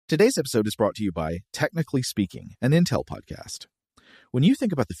Today's episode is brought to you by Technically Speaking, an Intel podcast. When you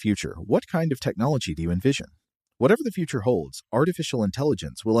think about the future, what kind of technology do you envision? Whatever the future holds, artificial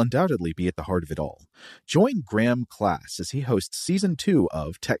intelligence will undoubtedly be at the heart of it all. Join Graham Class as he hosts Season 2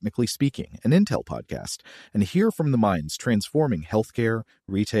 of Technically Speaking, an Intel podcast, and hear from the minds transforming healthcare,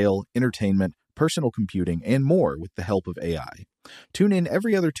 retail, entertainment, personal computing, and more with the help of AI. Tune in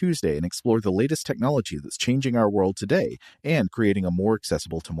every other Tuesday and explore the latest technology that's changing our world today and creating a more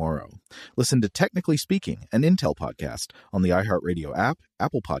accessible tomorrow. Listen to Technically Speaking, an Intel podcast on the iHeartRadio app,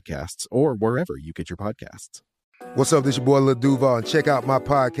 Apple Podcasts, or wherever you get your podcasts. What's up, this your boy Lil Duval, and check out my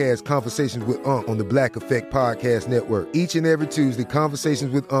podcast, Conversations with Unc, on the Black Effect Podcast Network. Each and every Tuesday,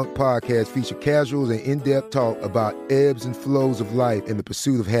 Conversations with Unc podcast feature casuals and in-depth talk about ebbs and flows of life and the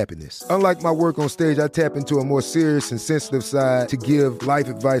pursuit of happiness. Unlike my work on stage, I tap into a more serious and sensitive side to give life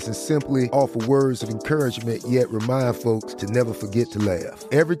advice and simply offer words of encouragement, yet remind folks to never forget to laugh.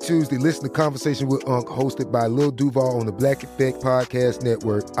 Every Tuesday, listen to Conversations with Unc, hosted by Lil Duval on the Black Effect Podcast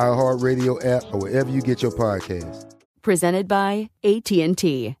Network, iHeartRadio app, or wherever you get your podcasts. Presented by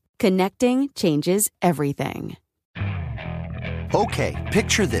AT&T. Connecting changes everything. Okay,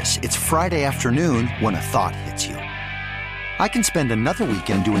 picture this. It's Friday afternoon when a thought hits you. I can spend another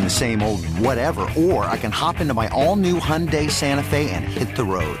weekend doing the same old whatever, or I can hop into my all-new Hyundai Santa Fe and hit the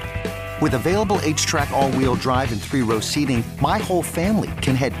road. With available H-Track all-wheel drive and 3-row seating, my whole family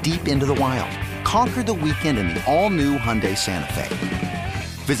can head deep into the wild. Conquer the weekend in the all-new Hyundai Santa Fe.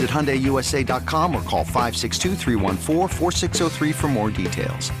 Visit HyundaiUSA.com or call 562-314-4603 for more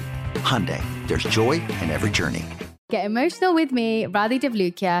details. Hyundai, there's joy in every journey. Get emotional with me, Radhi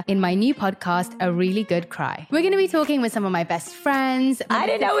Devlukia, in my new podcast, A Really Good Cry. We're going to be talking with some of my best friends. I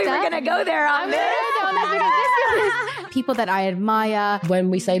didn't know we were going to go there on this. People that I admire. When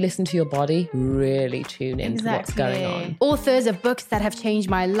we say listen to your body, really tune into what's going on. Authors of books that have changed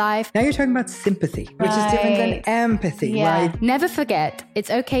my life. Now you're talking about sympathy, which is different than empathy, right? Never forget, it's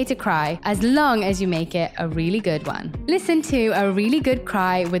okay to cry as long as you make it a really good one. Listen to A Really Good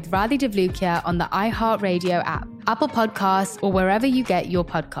Cry with Radhi Devlukia on the iHeartRadio app, Apple Podcasts, or wherever you get your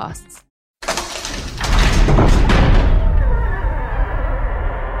podcasts.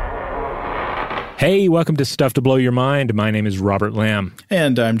 Hey, welcome to Stuff to Blow Your Mind. My name is Robert Lamb.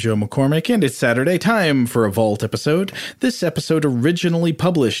 And I'm Joe McCormick, and it's Saturday, time for a Vault episode. This episode originally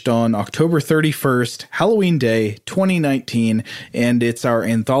published on October 31st, Halloween Day, 2019, and it's our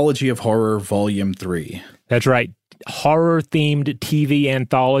Anthology of Horror, Volume 3. That's right. Horror-themed TV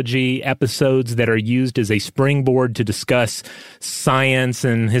anthology episodes that are used as a springboard to discuss science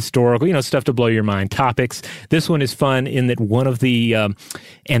and historical, stuff to blow your mind topics. This one is fun in that one of the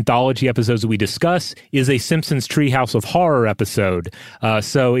anthology episodes that we discuss is a Simpsons Treehouse of Horror episode.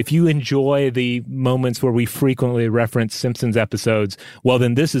 So if you enjoy the moments where we frequently reference Simpsons episodes, well,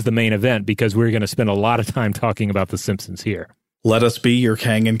 then this is the main event because we're going to spend a lot of time talking about the Simpsons here. Let us be your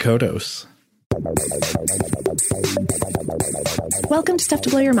Kang and Kodos. Welcome to Stuff to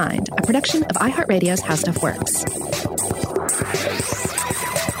Blow Your Mind, a production of iHeartRadio's How Stuff Works.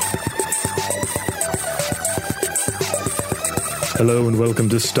 Hello and welcome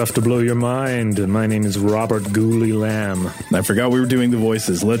to Stuff to Blow Your Mind. My name is Robert Gooley Lamb. I forgot we were doing the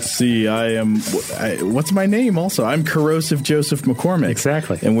voices. Let's see. What's my name also? I'm Corrosive Joseph McCormick.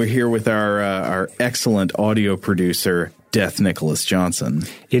 Exactly. And we're here with our excellent audio producer, Death Nicholas Johnson.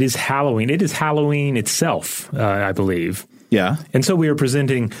 It is Halloween. It is Halloween itself, I believe. Yeah. And so we are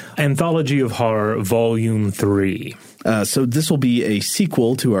presenting Anthology of Horror, Volume 3. So this will be a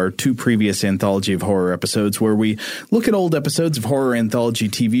sequel to our 2 previous Anthology of Horror episodes where we look at old episodes of horror anthology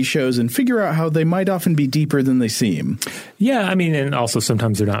TV shows and figure out how they might often be deeper than they seem. Yeah, I mean, and also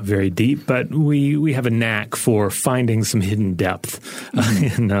sometimes they're not very deep, but we have a knack for finding some hidden depth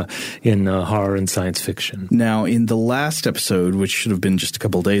in horror and science fiction. Now, in the last episode, which should have been just a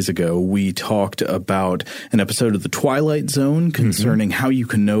couple days ago, we talked about an episode of The Twilight Zone concerning how you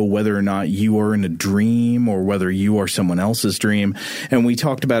can know whether or not you are in a dream or whether you are someone else's dream. And we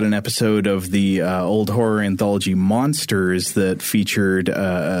talked about an episode of the old horror anthology Monsters that featured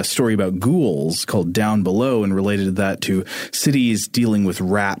a story about ghouls called Down Below and related that to cities dealing with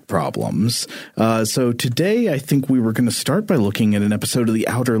rat problems. So today, I think we were going to start by looking at an episode of The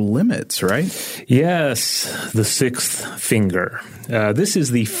Outer Limits, right? Yes, The Sixth Finger. This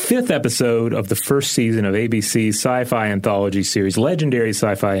is the 5th episode of the first season of ABC's sci-fi anthology series, legendary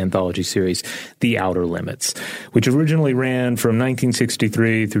sci-fi anthology series, The Outer Limits, which originally ran from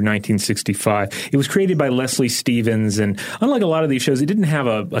 1963 through 1965. It was created by Leslie Stevens, and unlike a lot of these shows, it didn't have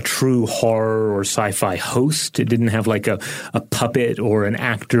a true horror or sci-fi host. It didn't have like a puppet or an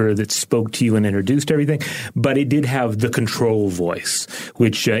actor that spoke to you and introduced everything, but it did have the control voice,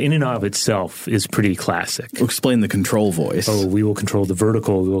 which in and of itself is pretty classic. Explain the control voice. Oh, we will control the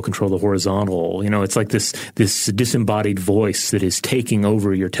vertical, we will control the horizontal. It's like this disembodied voice that is taking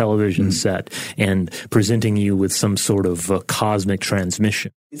over your television set and presenting you with some sort of cosmic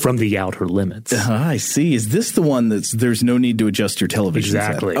transmission from the outer limits. I see. Is this the one there's no need to adjust your television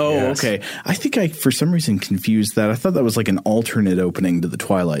exactly, set? Oh, yes. Okay. I think I, for some reason, confused that. I thought that was like an alternate opening to the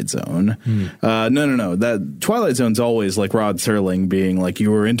Twilight Zone. No. That Twilight Zone's always like Rod Serling being like,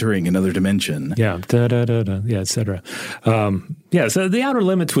 you are entering another dimension. Yeah. Yeah, et cetera. So the Outer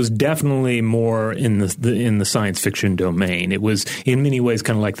Limits was definitely more in the science fiction domain. It was in many ways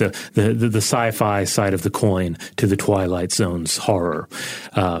kind of like the sci-fi side of the coin to the Twilight Zone's horror.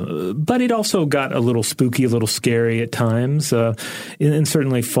 But it also got a little spooky, a little scary at times, and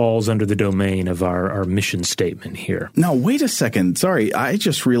certainly falls under the domain of our mission statement here. Now, wait a second. Sorry, I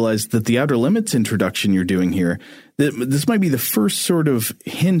just realized that the Outer Limits introduction you're doing here, this might be the first sort of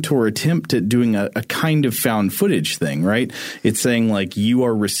hint or attempt at doing a kind of found footage thing, right? It's saying like you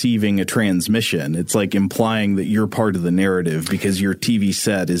are receiving a transmission. It's like implying that you're part of the narrative because your TV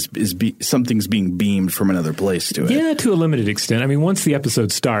set something's being beamed from another place to it. Yeah, to a limited extent. I mean, once the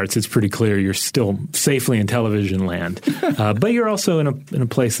episode starts, it's pretty clear you're still safely in television land, but you're also in a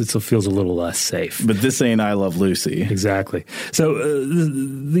place that still feels a little less safe. But this ain't I Love Lucy. Exactly. So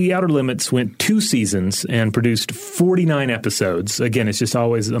the Outer Limits went 2 seasons and produced 49 episodes. Again, it's just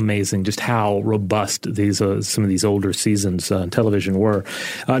always amazing just how robust these some of these older seasons on television were.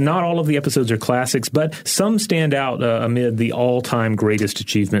 Not all of the episodes are classics, but some stand out amid the all-time greatest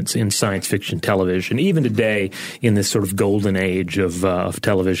achievements in science fiction television, even today in this sort of golden age of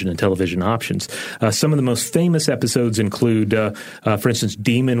television and television options. Some of the most famous episodes include, for instance,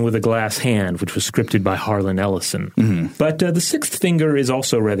 Demon with a Glass Hand, which was scripted by Harlan Ellison. Mm-hmm. But The Sixth Finger is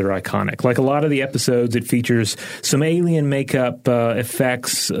also rather iconic. Like a lot of the episodes, it features some alien makeup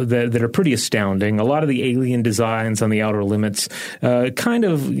effects that are pretty astounding. A lot of the alien designs on the Outer Limits kind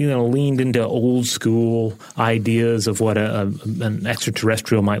of leaned into old school ideas of what an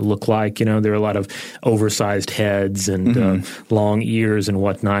extraterrestrial might look like. There are a lot of oversized heads and long ears and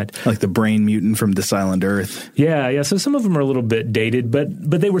whatnot. Like the brain mutant from This Island Earth. Yeah. So some of them are a little bit dated, but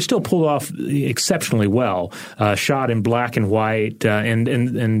they were still pulled off exceptionally well. Shot in black and white,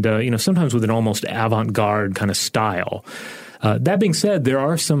 and sometimes with an almost avant-garde kind of style. That being said, there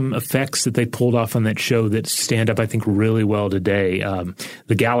are some effects that they pulled off on that show that stand up, I think, really well today.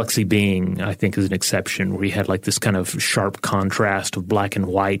 The galaxy being, I think, is an exception, where you had like this kind of sharp contrast of black and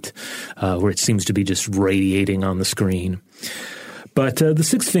white, where it seems to be just radiating on the screen. But The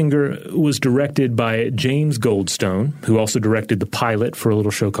Sixth Finger was directed by James Goldstone, who also directed the pilot for a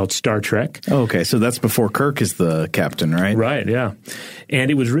little show called Star Trek. Oh, okay. So that's before Kirk is the captain, right? Right, yeah. And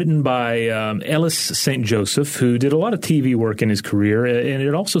it was written by Ellis St. Joseph, who did a lot of TV work in his career. And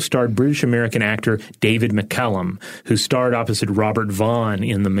it also starred British-American actor David McCallum, who starred opposite Robert Vaughn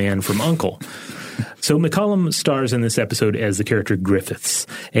in The Man from U.N.C.L.E. So McCallum stars in this episode as the character Griffiths,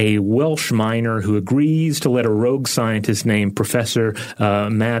 a Welsh miner who agrees to let a rogue scientist named Professor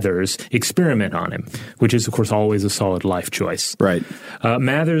Mathers experiment on him, which is, of course, always a solid life choice. Right.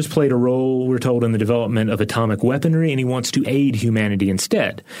 Mathers played a role, we're told, in the development of atomic weaponry, and he wants to aid humanity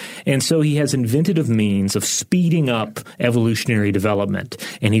instead. And so he has invented a means of speeding up evolutionary development,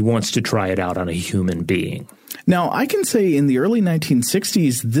 and he wants to try it out on a human being. Now, I can say in the early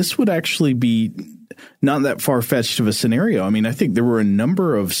 1960s, this would actually be not that far-fetched of a scenario. I mean, I think there were a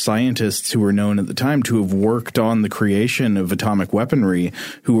number of scientists who were known at the time to have worked on the creation of atomic weaponry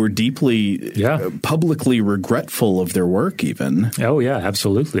who were deeply publicly regretful of their work even. Oh, yeah,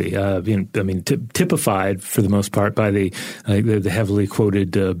 absolutely. Typified for the most part by the heavily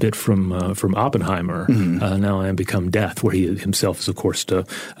quoted bit from Oppenheimer, Now I Am Become Death, where he himself is, of course,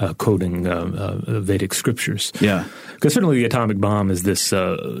 quoting Vedic scriptures. Yeah. Because certainly the atomic bomb is this,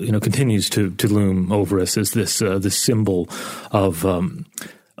 continues to loom over us as this symbol of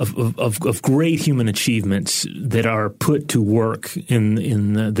great human achievements that are put to work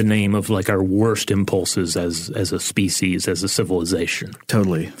in the name of like our worst impulses as a species, as a civilization.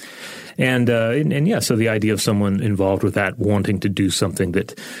 Totally. And so the idea of someone involved with that wanting to do something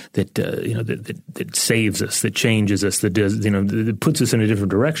that saves us, that changes us, that puts us in a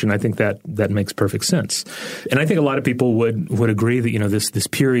different direction, I think that makes perfect sense. And I think a lot of people would agree that this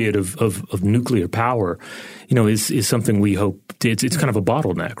period of nuclear power is something we hope it's kind of a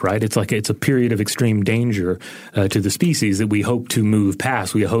bottleneck, right? It's like it's a period of extreme danger to the species that we hope to move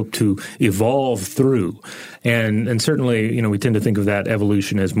past. We hope to evolve through, and certainly, we tend to think of that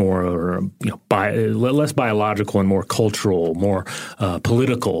evolution as more, less biological and more cultural, more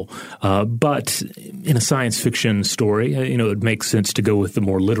political. But in a science fiction story, it makes sense to go with the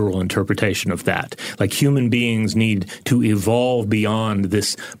more literal interpretation of that. Like human beings need to evolve beyond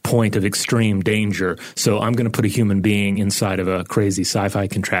this point of extreme danger. So I'm going to put a human being inside of a crazy sci-fi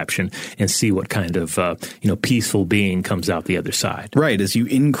contraption and see what kind of peaceful being comes out the other side. Right. As you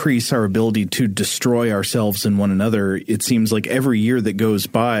increase our ability to destroy ourselves and one another, it seems like every year that goes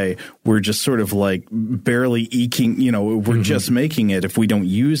by, we're just sort of like barely eking, we're just making it if we don't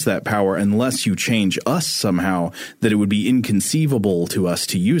use that power unless you change us somehow, that it would be inconceivable to us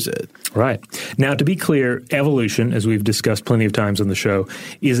to use it. Right. Now, to be clear, evolution, as we've discussed plenty of times on the show,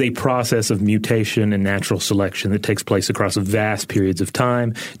 is a process of mutation and natural selection that takes place across vast periods of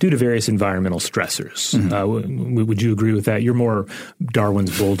time due to various environmental stressors. Would you agree with that? You're more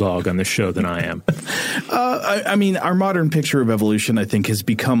Darwin's bulldog on this show than I am. I mean, our modern picture of evolution, I think, has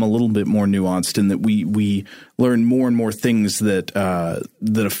become a little bit more nuanced in that we learn more and more things that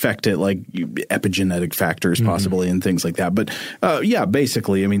affect it, like epigenetic factors possibly and things like that. But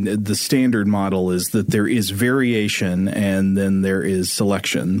basically, I mean, the standard model is that there is variation and then there is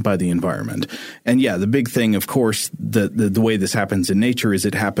selection by the environment. And the big thing, of course, the way this happens in nature is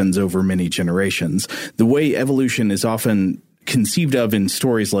it happens over many generations. The way evolution is often conceived of in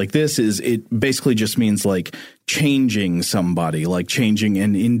stories like this is it basically just means like changing somebody, like changing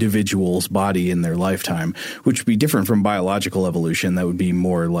an individual's body in their lifetime, which would be different from biological evolution. That would be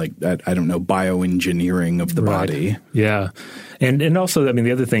more like, bioengineering of the body. Yeah. And also, I mean,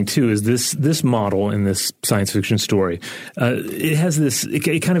 the other thing, too, is this model in this science fiction story, it has this –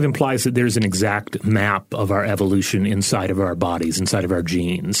 it kind of implies that there's an exact map of our evolution inside of our bodies, inside of our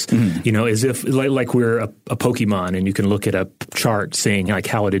genes, as if like we're a Pokemon and you can look at a chart saying like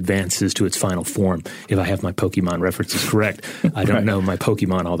how it advances to its final form. If I have my Pokemon references correct, I don't know my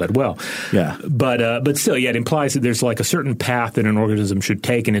Pokemon all that well. Yeah. But still, it implies that there's like a certain path that an organism should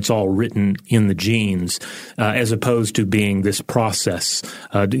take and it's all written in the genes as opposed to being this process,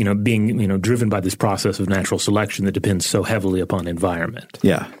 being driven by this process of natural selection that depends so heavily upon environment.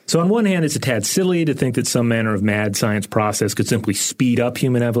 Yeah. So on one hand, it's a tad silly to think that some manner of mad science process could simply speed up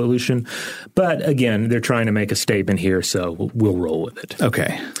human evolution. But again, they're trying to make a statement here, so we'll roll with it.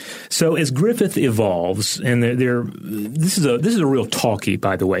 Okay. So as Griffith evolves, and this is a real talkie,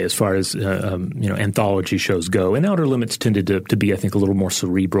 by the way, as far as anthology shows go. And Outer Limits tended to be, I think, a little more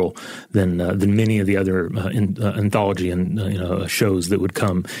cerebral than many of the other anthology and shows that would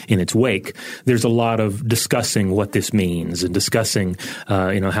come in its wake. There's a lot of discussing what this means and discussing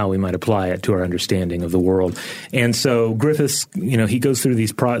how we might apply it to our understanding of the world. And so Griffiths, he goes through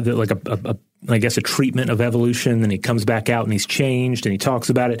these a treatment of evolution, then he comes back out and he's changed and he talks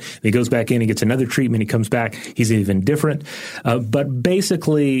about it. Then he goes back in, he gets another treatment, he comes back, he's even different. But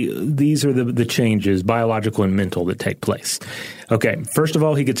basically, these are the changes, biological and mental, that take place. Okay, first of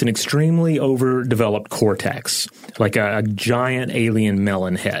all, he gets an extremely overdeveloped cortex, like a giant alien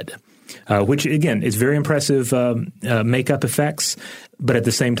melon head. Which, again, is very impressive makeup effects, but at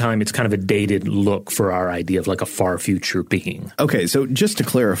the same time, it's kind of a dated look for our idea of like a far future being. Okay, so just to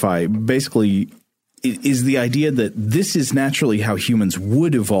clarify, basically, is the idea that this is naturally how humans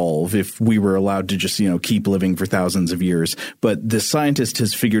would evolve if we were allowed to just, keep living for thousands of years. But the scientist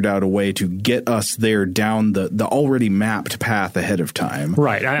has figured out a way to get us there down the already mapped path ahead of time.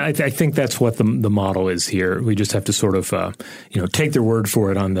 Right. I think that's what the model is here. We just have to sort of, take their word for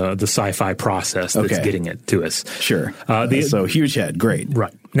it on the sci-fi process that's getting it to us. Sure. So huge head. Great.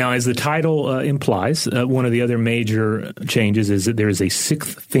 Right. Now, as the title implies, one of the other major changes is that there is a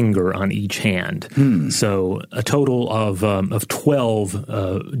sixth finger on each hand. So a total of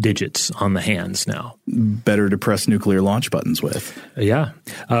 12 digits on the hands now. Better to press nuclear launch buttons with. Yeah.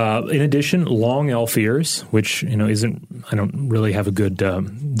 In addition, long elf ears, which I don't really have a good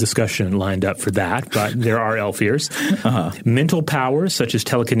discussion lined up for that, but there are elf ears. Mental powers such as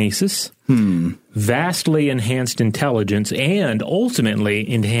telekinesis. Vastly enhanced intelligence, and ultimately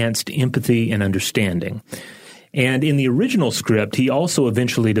enhanced empathy and understanding. And in the original script, he also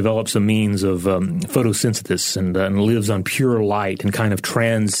eventually develops a means of photosynthesis and lives on pure light and kind of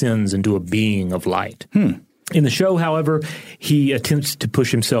transcends into a being of light. In the show, however, he attempts to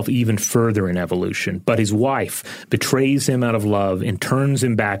push himself even further in evolution, but his wife betrays him out of love and turns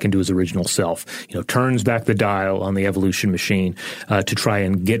him back into his original self. Turns back the dial on the evolution machine to try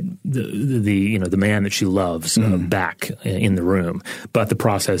and get the man that she loves back in the room. But the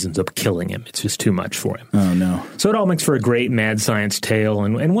process ends up killing him. It's just too much for him. Oh no! So it all makes for a great mad science tale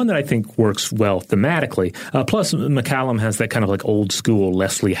and one that I think works well thematically. Plus, McCallum has that kind of like old school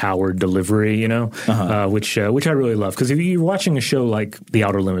Leslie Howard delivery, which I really love, because if you're watching a show like The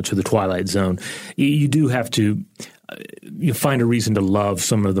Outer Limits or The Twilight Zone, you do have to you find a reason to love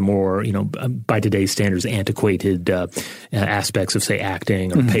some of the more, by today's standards, antiquated aspects of, say,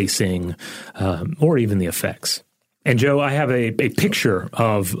 acting or pacing or even the effects. And Joe, I have a picture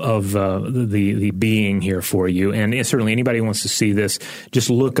of the being here for you, and certainly anybody who wants to see this, just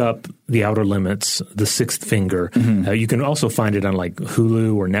look up The Outer Limits, The Sixth Finger. You can also find it on like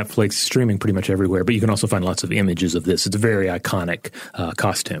Hulu or Netflix, streaming pretty much everywhere. But you can also find lots of images of this. It's a very iconic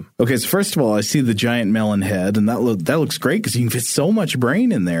costume. Okay, so first of all, I see the giant melon head, and that looks great because you can fit so much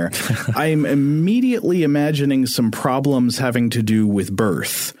brain in there. I'm immediately imagining some problems having to do with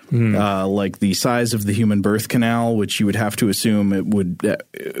birth. Like the size of the human birth canal, which you would have to assume it would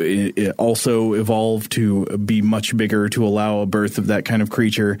also evolve to be much bigger to allow a birth of that kind of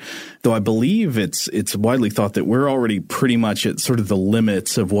creature. Though I believe it's widely thought that we're already pretty much at sort of the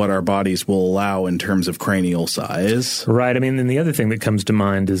limits of what our bodies will allow in terms of cranial size. Right. I mean, and the other thing that comes to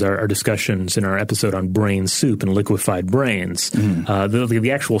mind is our discussions in our episode on brain soup and liquefied brains.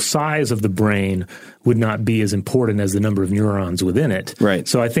 The actual size of the brain would not be as important as the number of neurons within it. Right.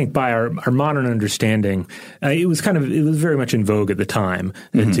 So I think by our modern understanding, it was very much in vogue at the time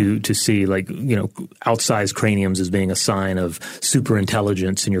to see outsized craniums as being a sign of super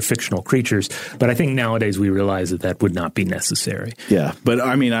intelligence in your fictional creatures. But I think nowadays we realize that would not be necessary. Yeah. But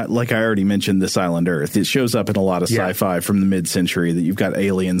I mean, like I already mentioned, This Island Earth, it shows up in a lot of sci-fi from the mid-century that you've got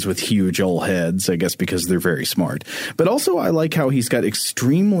aliens with huge old heads, I guess because they're very smart. But also I like how he's got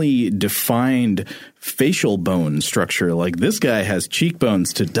extremely defined facial bone structure. Like this guy has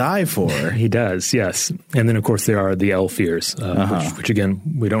cheekbones to die for. He does, yes. And then, of course, there are the elf ears, which, again,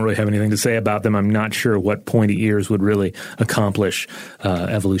 we don't really have anything to say about them. I'm not sure what pointy ears would really accomplish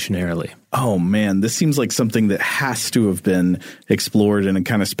evolutionarily. Oh, man, this seems like something that has to have been explored in a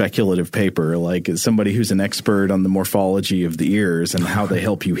kind of speculative paper. Like as somebody who's an expert on the morphology of the ears and how they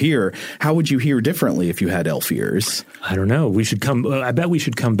help you hear, how would you hear differently if you had elf ears? I don't know. I bet we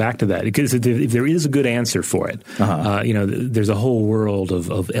should come back to that, because if there is a good answer for it, there's a whole world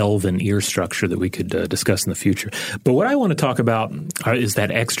of elven ear structure that we could discuss in the future. But what I want to talk about is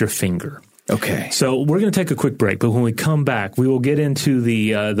that extra finger. Okay. So we're going to take a quick break, but when we come back, we will get into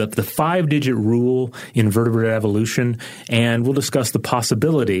the 5-digit rule in vertebrate evolution, and we'll discuss the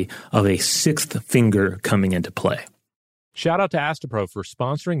possibility of a sixth finger coming into play. Shout out to Astepro for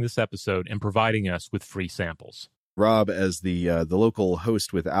sponsoring this episode and providing us with free samples. Rob, as the local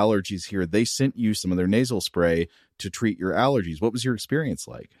host with allergies here, they sent you some of their nasal spray to treat your allergies. What was your experience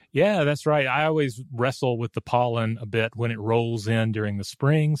like? Yeah, that's right. I always wrestle with the pollen a bit when it rolls in during the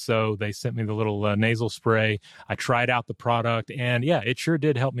spring, so they sent me the little nasal spray. I tried out the product, and yeah, it sure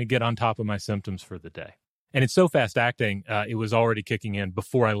did help me get on top of my symptoms for the day. And it's so fast-acting, it was already kicking in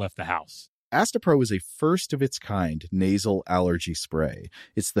before I left the house. Astepro is a first-of-its-kind nasal allergy spray.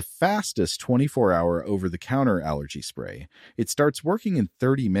 It's the fastest 24-hour over-the-counter allergy spray. It starts working in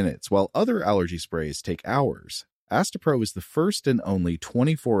 30 minutes, while other allergy sprays take hours. Astepro is the first and only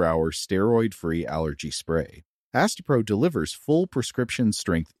 24-hour steroid-free allergy spray. Astepro delivers full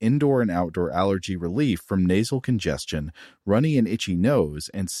prescription-strength indoor and outdoor allergy relief from nasal congestion, runny and itchy nose,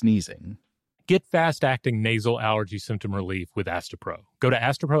 and sneezing. Get fast-acting nasal allergy symptom relief with Astepro. Go to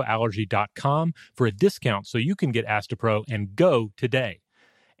asteproallergy.com for a discount so you can get Astepro and go today.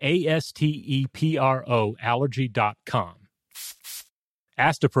 ASTEPRO allergy.com.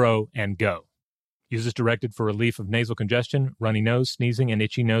 Astepro and go. Use as directed for relief of nasal congestion, runny nose, sneezing, and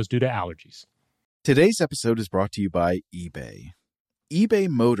itchy nose due to allergies. Today's episode is brought to you by eBay. eBay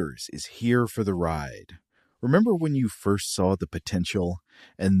Motors is here for the ride. Remember when you first saw the potential?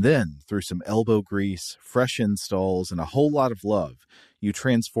 And then, through some elbow grease, fresh installs, and a whole lot of love, you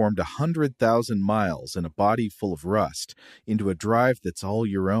transformed 100,000 miles and a body full of rust into a drive that's all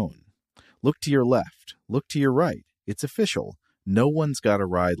your own. Look to your left. Look to your right. It's official. No one's got a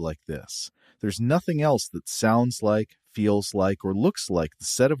ride like this. There's nothing else that sounds like, feels like, or looks like the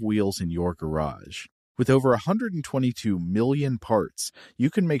set of wheels in your garage. With over 122 million parts, you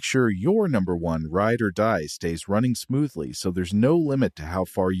can make sure your number one ride or die stays running smoothly, so there's no limit to how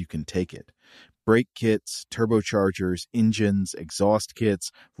far you can take it. Brake kits, turbochargers, engines, exhaust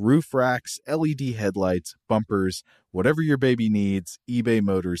kits, roof racks, LED headlights, bumpers, whatever your baby needs, eBay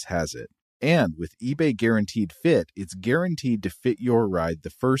Motors has it. And with eBay Guaranteed Fit, it's guaranteed to fit your ride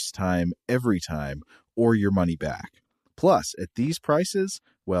the first time, every time, or your money back. Plus, at these prices,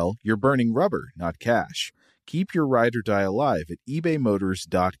 well, you're burning rubber, not cash. Keep your ride or die alive at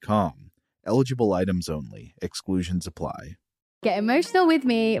ebaymotors.com. Eligible items only. Exclusions apply. Get emotional with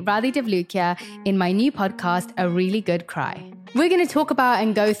me, Radhi Devlukia, in my new podcast, A Really Good Cry. We're going to talk about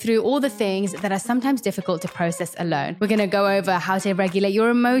and go through all the things that are sometimes difficult to process alone. We're going to go over how to regulate your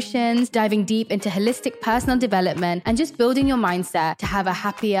emotions, diving deep into holistic personal development, and just building your mindset to have a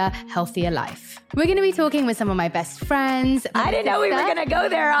happier, healthier life. We're going to be talking with some of my best friends. I didn't know we were going to go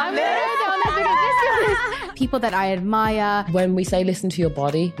there on this. People that I admire. When we say listen to your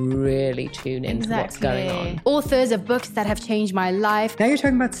body, really tune into what's going on. Authors of books that have changed my life. Now you're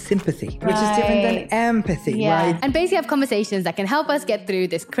talking about sympathy, which is different than empathy, right? And basically have conversations that can help us get through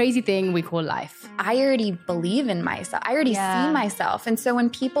this crazy thing we call life. I already believe in myself. I already see myself. And so when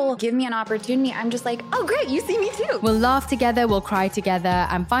people give me an opportunity, I'm just like, oh, great, you see me too. We'll laugh together, we'll cry together,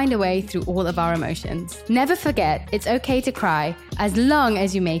 and find a way through all of our emotions. Never forget, it's okay to cry, as long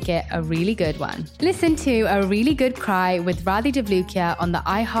as you make it a really good one. Listen to A Really Good Cry with Radhi Devlukia on the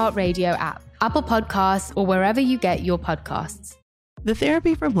iHeartRadio app, Apple Podcasts, or wherever you get your podcasts. The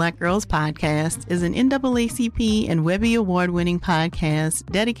Therapy for Black Girls podcast is an NAACP and Webby Award-winning podcast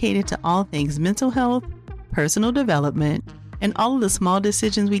dedicated to all things mental health, personal development, and all of the small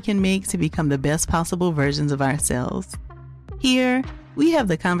decisions we can make to become the best possible versions of ourselves. Here, we have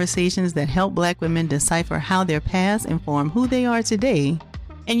the conversations that help Black women decipher how their past inform who they are today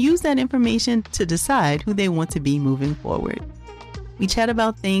and use that information to decide who they want to be moving forward. We chat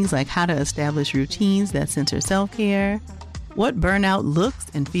about things like how to establish routines that center self-care, what burnout looks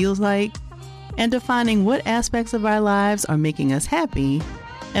and feels like, and defining what aspects of our lives are making us happy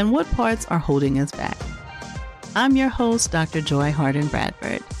and what parts are holding us back. I'm your host, Dr. Joy Harden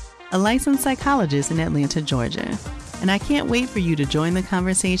Bradford, a licensed psychologist in Atlanta, Georgia, and I can't wait for you to join the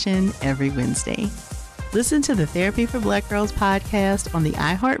conversation every Wednesday. Listen to the Therapy for Black Girls podcast on the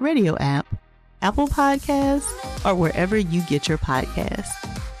iHeartRadio app, Apple Podcasts, or wherever you get your podcasts.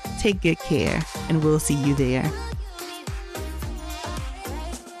 Take good care, and we'll see you there.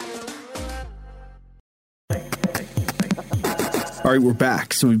 All right, we're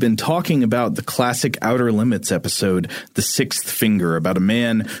back. So we've been talking about the classic Outer Limits episode, The Sixth Finger, about a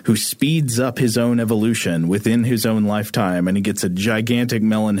man who speeds up his own evolution within his own lifetime, and he gets a gigantic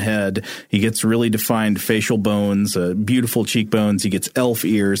melon head. He gets really defined facial bones, beautiful cheekbones. He gets elf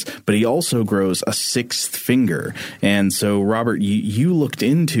ears, but he also grows a sixth finger. And so, Robert, you looked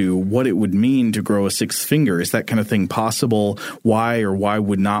into what it would mean to grow a sixth finger. Is that kind of thing possible? Why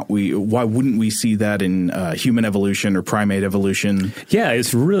wouldn't we see that in human evolution or primate evolution? Yeah,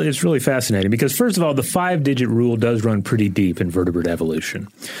 it's really fascinating because, first of all, the 5-digit rule does run pretty deep in vertebrate evolution.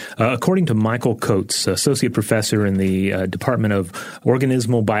 According to Michael Coates, associate professor in the Department of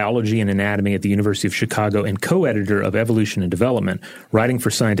Organismal Biology and Anatomy at the University of Chicago and co-editor of Evolution and Development, writing for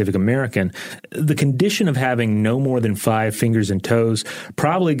Scientific American, the condition of having no more than 5 fingers and toes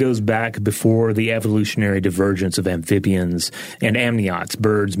probably goes back before the evolutionary divergence of amphibians and amniotes,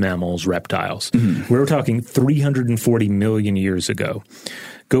 birds, mammals, reptiles. Mm-hmm. We're talking 340 million years ago.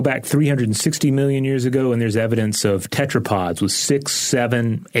 Go back 360 million years ago, and there's evidence of tetrapods with 6,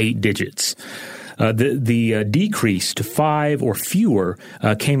 7, 8 digits. The decrease to 5 or fewer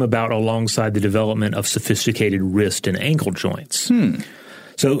came about alongside the development of sophisticated wrist and ankle joints.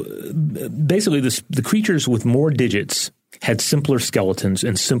 So basically, the creatures with more digits had simpler skeletons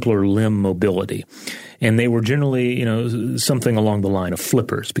and simpler limb mobility. And they were generally, something along the line of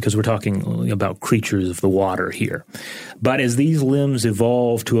flippers, because we're talking about creatures of the water here. But as these limbs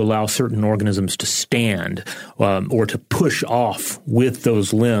evolved to allow certain organisms to stand or to push off with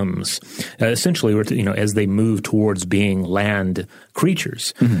those limbs, essentially, as they move towards being land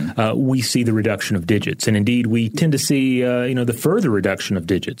creatures, we see the reduction of digits. And indeed, we tend to see, the further reduction of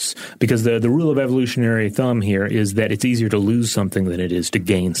digits, because the rule of evolutionary thumb here is that it's easier to lose something than it is to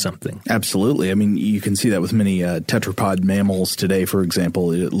gain something. Absolutely. I mean, you can see that with many tetrapod mammals today, for example.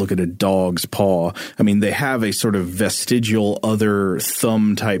 Look at a dog's paw. I mean, they have a sort of vestigial other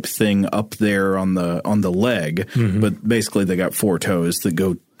thumb type thing up there on the leg, but basically they got 4 toes that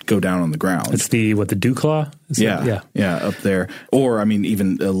go down on the ground. It's the dew claw? Yeah, up there. Or, I mean,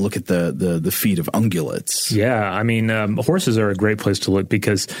 even look at the feet of ungulates. Yeah, I mean, horses are a great place to look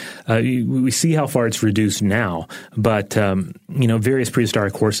because we see how far it's reduced now. But, various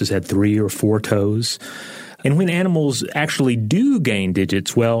prehistoric horses had 3 or 4 toes. And when animals actually do gain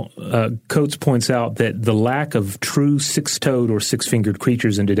digits, well, Coates points out that the lack of true six-toed or six-fingered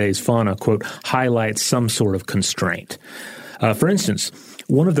creatures in today's fauna, quote, highlights some sort of constraint. For instance,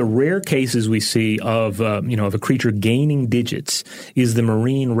 one of the rare cases we see of a creature gaining digits is the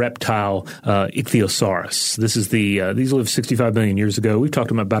marine reptile Ichthyosaurus. This is these lived 65 million years ago. We've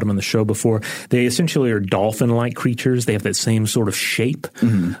talked about them on the show before. They essentially are dolphin-like creatures. They have that same sort of shape,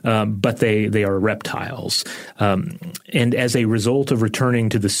 but they are reptiles. And as a result of returning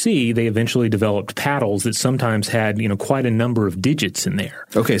to the sea, they eventually developed paddles that sometimes had quite a number of digits in there.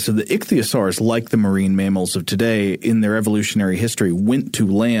 Okay, so the Ichthyosaurus, like the marine mammals of today, in their evolutionary history, went to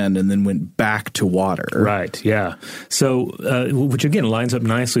land and then went back to water. Right, yeah. So, which again lines up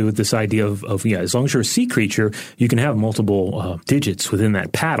nicely with this idea of as long as you're a sea creature, you can have multiple digits within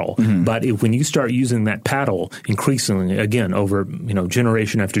that paddle. But when you start using that paddle increasingly, again, over,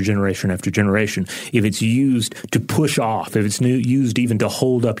 generation after generation after generation, if it's used to push off, if it's used even to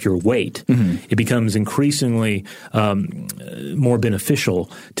hold up your weight, it becomes increasingly more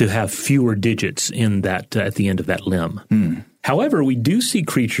beneficial to have fewer digits in that at the end of that limb. However, we do see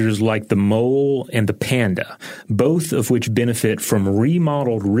creatures like the mole and the panda, both of which benefit from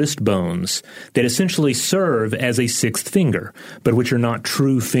remodeled wrist bones that essentially serve as a sixth finger, but which are not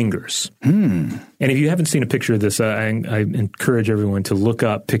true fingers. And if you haven't seen a picture of this, I encourage everyone to look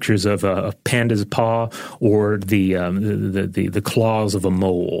up pictures of a panda's paw or the claws of a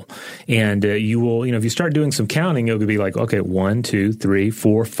mole. And you will, if you start doing some counting, it'll be like, okay, 1, 2, 3,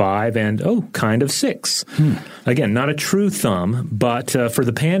 4, 5, and kind of 6. Again, not a true thumb, but for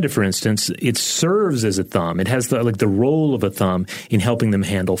the panda, for instance, it serves as a thumb. It has the role of a thumb in helping them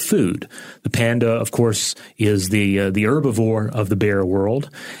handle food. The panda, of course, is the herbivore of the bear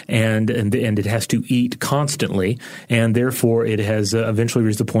world, and it has to eat constantly, and therefore it has eventually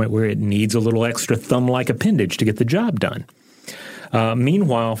reached the point where it needs a little extra thumb-like appendage to get the job done.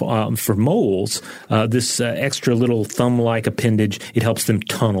 Meanwhile, for moles, this extra little thumb-like appendage, it helps them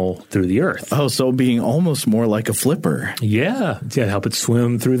tunnel through the earth. Oh, so being almost more like a flipper. Yeah, help it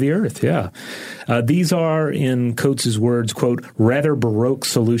swim through the earth, yeah. These are, in Coates' words, quote, rather baroque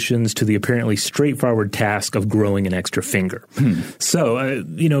solutions to the apparently straightforward task of growing an extra finger. So,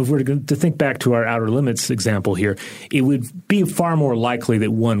 if we're to think back to our outer limits example here, it would be far more likely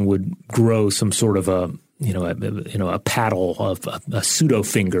that one would grow some sort of a paddle of a pseudo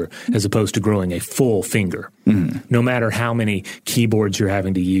finger as opposed to growing a full finger. No matter how many keyboards you're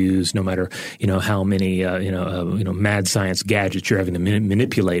having to use, no matter how many mad science gadgets you're having to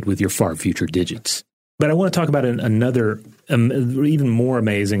manipulate with your far future digits. But I want to talk about another even more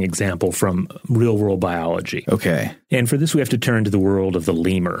amazing example from real-world biology. Okay. And for this, we have to turn to the world of the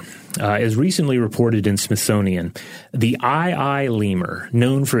lemur. As recently reported in Smithsonian, the lemur,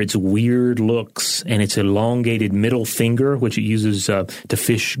 known for its weird looks and its elongated middle finger, which it uses to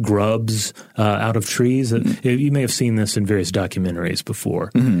fish grubs out of trees. You may have seen this in various documentaries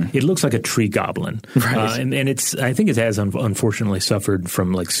before. It looks like a tree goblin. Right. And I think it has unfortunately suffered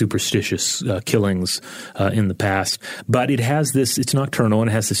from superstitious killings in the past. But it's nocturnal, and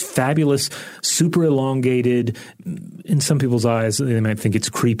it has this fabulous, super elongated, in some people's eyes, they might think it's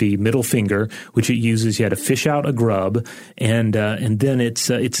creepy, middle finger, which it uses to fish out a grub, and then it's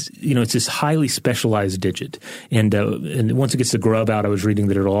this highly specialized digit. And once it gets the grub out, I was reading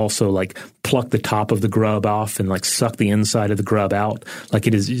that it'll also pluck the top of the grub off and suck the inside of the grub out.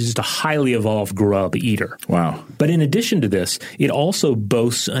 It is just a highly evolved grub eater. Wow. But in addition to this, it also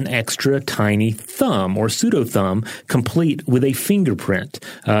boasts an extra tiny thumb or pseudo thumb, complete with a fingerprint.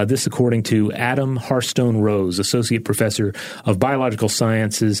 This according to Adam Harstone Rose, Associate Professor of Biological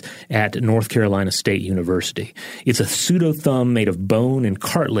Sciences at North Carolina State University. It's a pseudo thumb made of bone and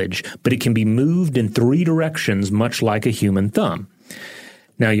cartilage, but it can be moved in 3 directions, much like a human thumb.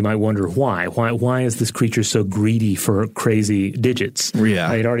 Now, you might wonder why. Why is this creature so greedy for crazy digits?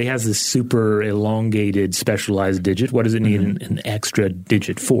 Yeah. It already has this super elongated, specialized digit. What does it need an extra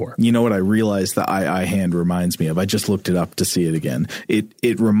digit for? You know what I realized the II hand reminds me of? I just looked it up to see it again.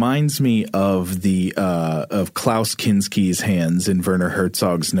 It reminds me of the of Klaus Kinski's hands in Werner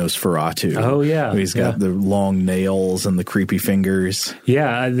Herzog's Nosferatu. Oh, yeah. He's got the long nails and the creepy fingers.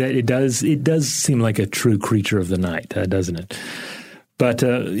 Yeah, it does seem like a true creature of the night, doesn't it? But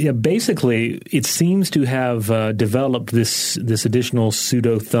basically, it seems to have developed this additional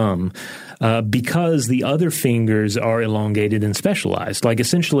pseudo thumb because the other fingers are elongated and specialized.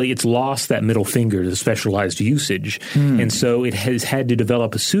 Essentially, it's lost that middle finger to specialized usage, and so it has had to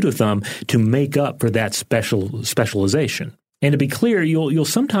develop a pseudo thumb to make up for that specialization. And to be clear, you'll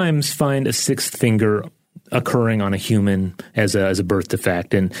sometimes find a sixth finger occurring on a human as a birth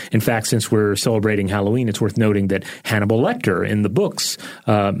defect. And in fact, since we're celebrating Halloween, it's worth noting that Hannibal Lecter in the books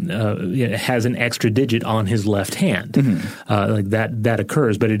has an extra digit on his left hand. Like that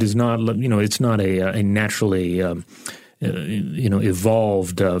occurs, but it is not, it's not a naturally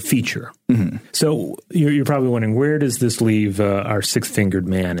evolved feature. So you're probably wondering, where does this leave our six-fingered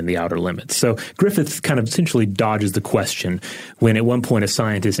man in the outer limits? So Griffith kind of essentially dodges the question when at one point a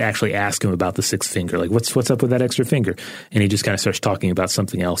scientist actually asks him about the sixth finger, like what's up with that extra finger? And he just kind of starts talking about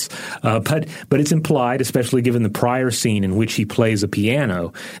something else. But it's implied, especially given the prior scene in which he plays a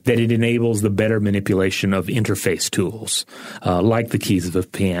piano, that it enables the better manipulation of interface tools, like the keys of a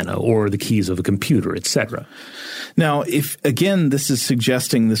piano or the keys of a computer, etc. Now, if, again, this is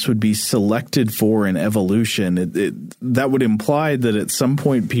suggesting this would be selected for in evolution, that would imply that at some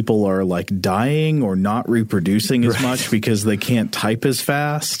point people are like dying or not reproducing as much because they can't type as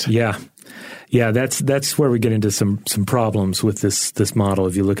fast. Yeah. Yeah, that's where we get into some problems with this model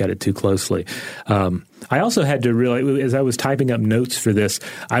if you look at it too closely. I also had to realize, as I was typing up notes for this,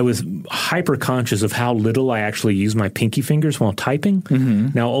 I was hyper conscious of how little I actually use my pinky fingers while typing.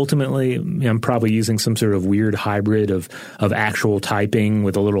 Now, ultimately, I'm probably using some sort of weird hybrid of actual typing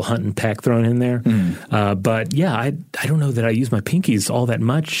with a little hunt and peck thrown in there. But yeah, I don't know that I use my pinkies all that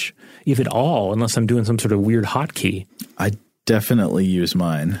much, if at all, unless I'm doing some sort of weird hotkey. I definitely use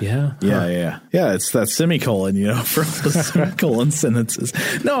mine. Yeah? Yeah. It's that semicolon, for all the semicolon sentences.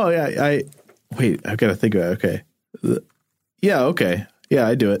 No, wait, I've got to think about it. Okay. Yeah, okay. Yeah,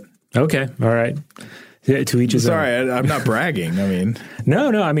 I do it. Okay. All right. To each his own. Sorry, I'm not bragging. I mean,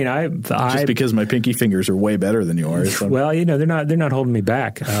 no. I mean, just because my pinky fingers are way better than yours. Well, they're not holding me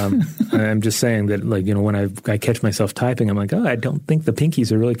back. I'm just saying that, like, when I catch myself typing, I'm like, I don't think the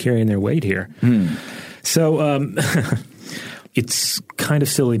pinkies are really carrying their weight here. So, it's kind of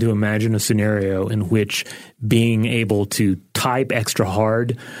silly to imagine a scenario in which being able to type extra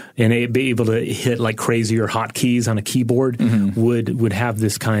hard and be able to hit like crazier hotkeys on a keyboard would have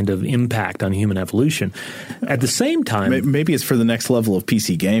this kind of impact on human evolution. At the same time, maybe it's for the next level of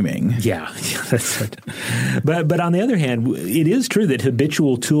PC gaming. Yeah, that's right. But on the other hand, it is true that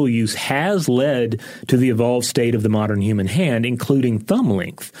habitual tool use has led to the evolved state of the modern human hand, including thumb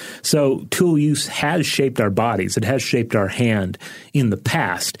length. So tool use has shaped our bodies. It has shaped our hand in the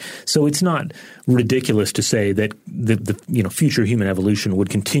past. So it's not ridiculous to say that the future human evolution would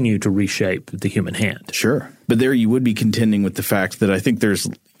continue to reshape the human hand. Sure. But there you would be contending with the fact that I think there's,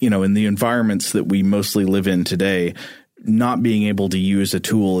 in the environments that we mostly live in today, not being able to use a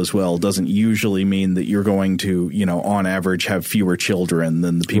tool as well doesn't usually mean that you're going to, on average have fewer children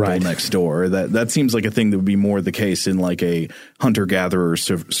than the people next door. That seems like a thing that would be more the case in like a hunter-gatherer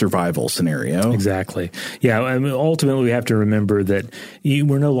survival scenario. Exactly. Yeah. I mean, ultimately, we have to remember that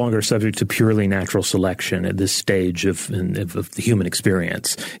we're no longer subject to purely natural selection at this stage of the human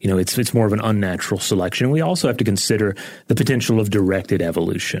experience. It's more of an unnatural selection. We also have to consider the potential of directed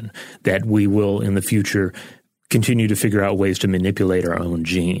evolution, that we will in the future continue to figure out ways to manipulate our own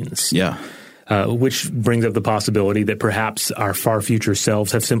genes. Yeah. Which brings up the possibility that perhaps our far future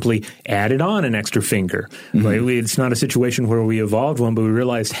selves have simply added on an extra finger. Like, it's not a situation where we evolved one, but we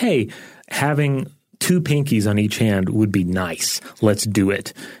realized, hey, having two pinkies on each hand would be nice. Let's do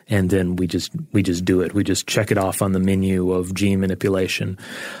it. And then we just do it. We just check it off on the menu of gene manipulation,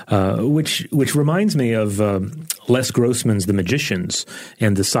 which reminds me of Les Grossman's The Magicians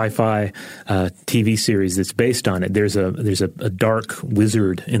and the sci-fi TV series that's based on it. There's a dark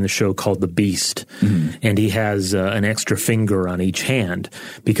wizard in the show called the Beast, and he has an extra finger on each hand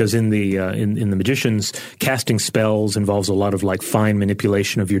because in the Magicians, casting spells involves a lot of like fine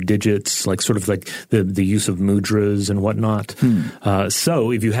manipulation of your digits, like sort of like the use of mudras and whatnot.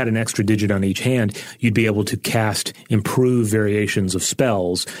 So if you had an extra digit on each hand, you'd be able to cast improved variations of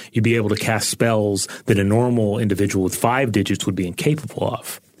spells. You'd be able to cast spells that a normal individual with 5 digits would be incapable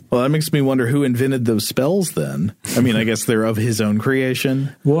of. Well, that makes me wonder who invented those spells then. I mean, I guess they're of his own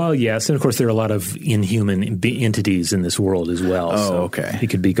creation. Well, yes. And, of course, there are a lot of inhuman entities in this world as well. Oh, okay. He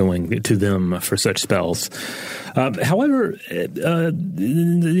could be going to them for such spells. However,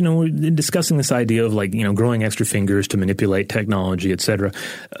 in discussing this idea of growing extra fingers to manipulate technology, et cetera,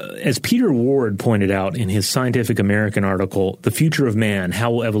 as Peter Ward pointed out in his Scientific American article, The Future of Man,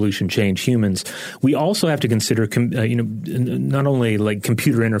 How Will Evolution Change Humans, we also have to consider, not only like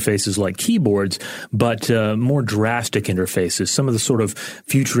computer interfaces like keyboards, but more drastic interfaces, some of the sort of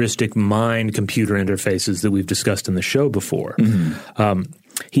futuristic mind-computer interfaces that we've discussed in the show before.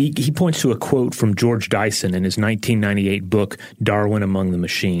 He points to a quote from George Dyson in his 1998 book, Darwin Among the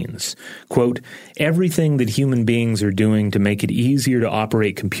Machines. Quote, "Everything that human beings are doing to make it easier to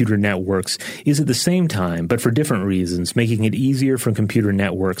operate computer networks is at the same time, but for different reasons, making it easier for computer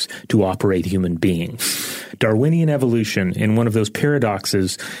networks to operate human beings. Darwinian evolution, in one of those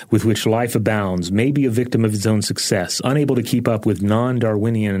paradoxes with which life abounds, may be a victim of its own success, unable to keep up with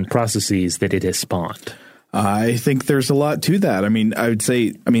non-Darwinian processes that it has spawned." I think there's a lot to that. I mean, I would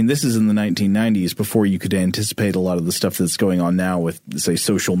say, this is in the 1990s before you could anticipate a lot of the stuff that's going on now with, say,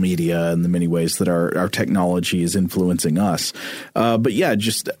 social media and the many ways that our technology is influencing us. But yeah,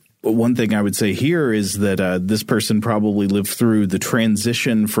 just one thing I would say here is that this person probably lived through the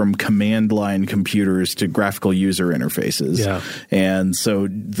transition from command line computers to graphical user interfaces. Yeah. And so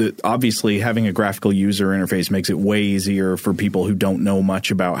obviously having a graphical user interface makes it way easier for people who don't know much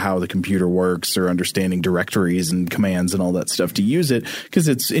about how the computer works or understanding directories and commands and all that stuff to use it because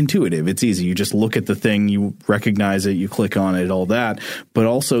it's intuitive. It's easy. You just look at the thing, you recognize it, you click on it, all that. But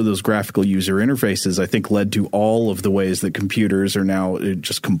also those graphical user interfaces, I think, led to all of the ways that computers are now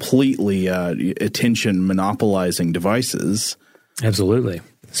just completely attention monopolizing devices. Absolutely.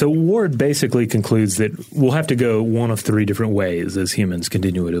 So Ward basically concludes that we'll have to go one of three different ways as humans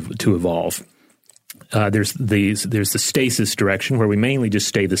continue to evolve. There's the stasis direction where we mainly just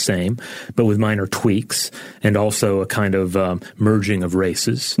stay the same, but with minor tweaks and also a kind of merging of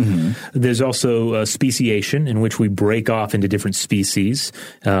races. Mm-hmm. There's also speciation, in which we break off into different species,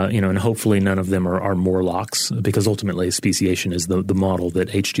 and hopefully none of them are Morlocks, because ultimately speciation is the model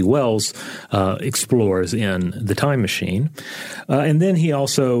that H.G. Wells explores in The Time Machine. And then he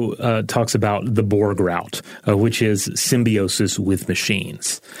also talks about the Borg route, which is symbiosis with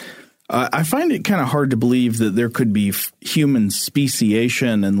machines. I find it kind of hard to believe that there could be human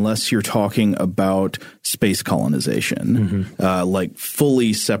speciation unless you're talking about space colonization, like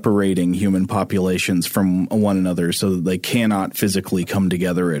fully separating human populations from one another so that they cannot physically come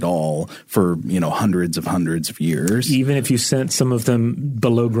together at all for, hundreds of years. Even if you sent some of them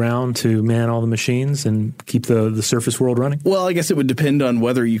below ground to man all the machines and keep the surface world running? Well, I guess it would depend on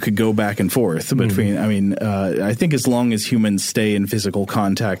whether you could go back and forth between, I think as long as humans stay in physical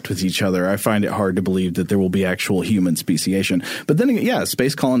contact with each other, I find it hard to believe that there will be actual human speciation. But then again,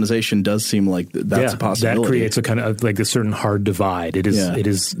 space colonization does seem like that's a possibility. That creates a kind of like a certain hard divide. It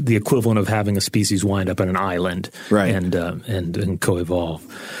is the equivalent of having a species wind up on an island, right, and co-evolve.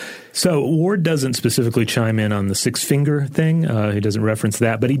 So Ward doesn't specifically chime in on the six-finger thing. He doesn't reference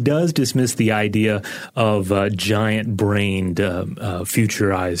that, but he does dismiss the idea of giant-brained,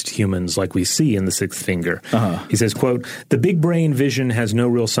 futurized humans like we see in the sixth finger. He says, quote, "The big brain vision has no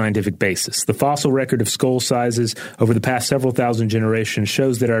real scientific basis. The fossil record of skull sizes over the past several thousand generations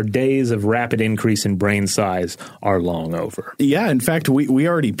shows that our days of rapid increase in brain size are long over." Yeah, in fact, we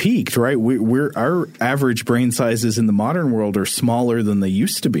already peaked, right? Our average brain sizes in the modern world are smaller than they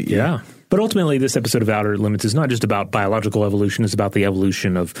used to be. Yeah. But ultimately, this episode of Outer Limits is not just about biological evolution. It's about the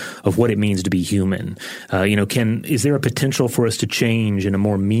evolution of what it means to be human. Is there a potential for us to change in a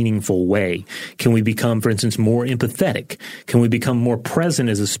more meaningful way? Can we become, for instance, more empathetic? Can we become more present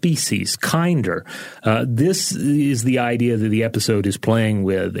as a species, kinder? This is the idea that the episode is playing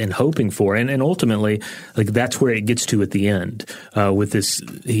with and hoping for. And ultimately, that's where it gets to at the end. With this,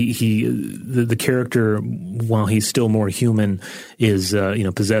 the character, while he's still more human, is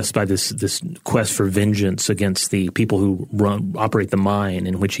possessed by this quest for vengeance against the people who operate the mine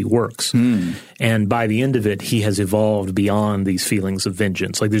in which he works. And by the end of it, he has evolved beyond these feelings of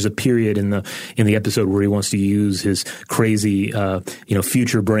vengeance. Like there's a period in the episode where he wants to use his crazy,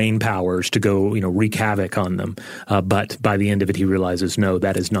 future brain powers to go, wreak havoc on them. But by the end of it, he realizes, no,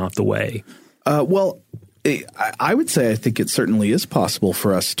 that is not the way. I would say I think it certainly is possible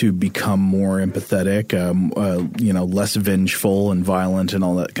for us to become more empathetic, less vengeful and violent and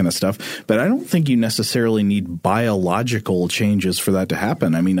all that kind of stuff. But I don't think you necessarily need biological changes for that to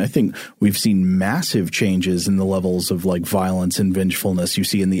happen. I mean, I think we've seen massive changes in the levels of violence and vengefulness you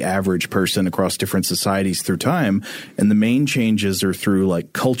see in the average person across different societies through time. And the main changes are through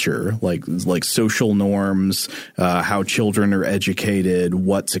culture, like social norms, how children are educated,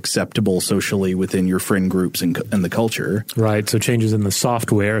 what's acceptable socially within your friend groups and the culture. Right. So changes in the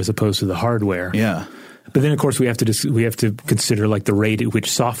software as opposed to the hardware. Yeah. But then, of course, we have to consider the rate at which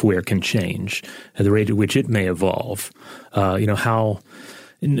software can change and the rate at which it may evolve. How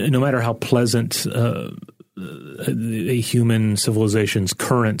no matter how pleasant a human civilization's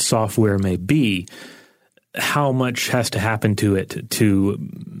current software may be, how much has to happen to it to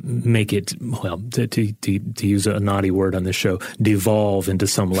make it, well, to use a naughty word on this show, devolve into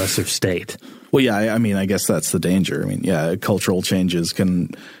some lesser state. Well, yeah, I mean, I guess that's the danger. I mean, yeah, cultural changes can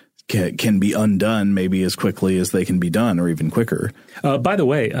be undone maybe as quickly as they can be done, or even quicker. By the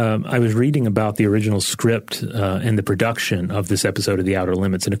way, I was reading about the original script and the production of this episode of The Outer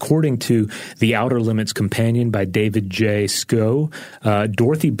Limits, and according to The Outer Limits Companion by David J. Sko,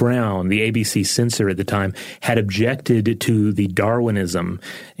 Dorothy Brown, the ABC censor at the time, had objected to the Darwinism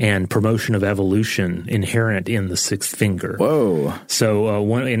and promotion of evolution inherent in the sixth finger. Whoa.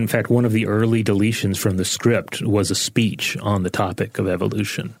 So, in fact, one of the early deletions from the script was a speech on the topic of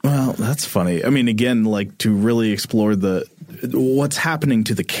evolution. Well, that's funny. I mean, again, like, to really explore what's happening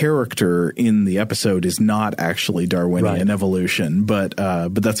to the character in the episode is not actually Darwinian evolution, but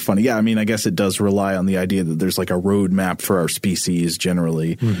that's funny. Yeah, I mean, I guess it does rely on the idea that there's like a roadmap for our species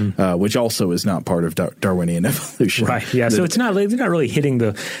generally, which also is not part of Darwinian evolution. Right. Yeah. So it's not really hitting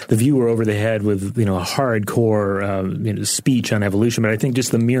the viewer over the head with, a hardcore speech on evolution, but I think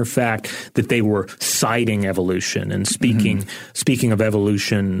just the mere fact that they were citing evolution and speaking of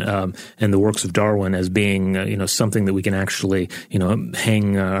evolution and the works of Darwin as being something that we can actually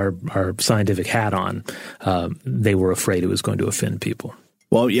hang our scientific hat on, they were afraid it was going to offend people.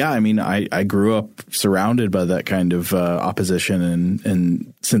 Well, yeah, I mean, I grew up surrounded by that kind of opposition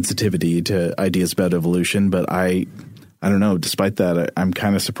and sensitivity to ideas about evolution, but I don't know. Despite that, I'm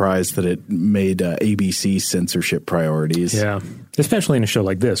kind of surprised that it made ABC censorship priorities. Yeah, especially in a show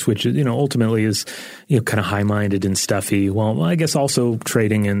like this, which ultimately is kind of high-minded and stuffy. Well, I guess also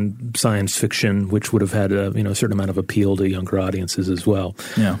trading in science fiction, which would have had a certain amount of appeal to younger audiences as well.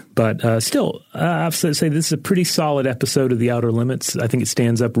 Yeah, but still, I have to say this is a pretty solid episode of The Outer Limits. I think it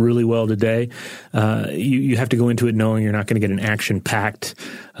stands up really well today. You have to go into it knowing you're not going to get an action-packed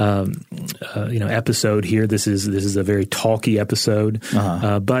episode here. This is a very talky episode,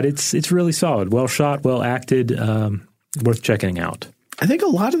 but it's really solid, well shot, well acted, worth checking out. I think a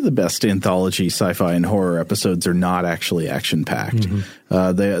lot of the best anthology sci-fi and horror episodes are not actually action-packed.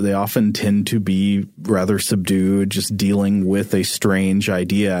 They often tend to be rather subdued, just dealing with a strange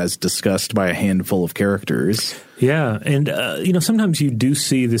idea as discussed by a handful of characters. Yeah, and sometimes you do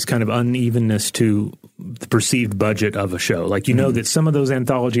see this kind of unevenness to the perceived budget of a show. Like know that some of those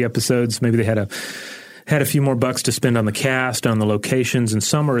anthology episodes, maybe they had a few more bucks to spend on the cast, on the locations, and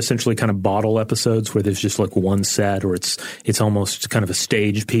some are essentially kind of bottle episodes where there's just like one set, or it's almost kind of a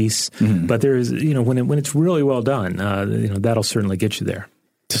stage piece. But there's when it's really well done, that'll certainly get you there.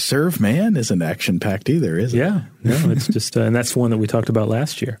 To Serve Man isn't action-packed either, is it? Yeah, no, it's just and that's the one that we talked about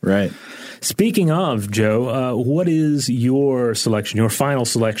last year. Right. Speaking of, Joe, what is your selection, your final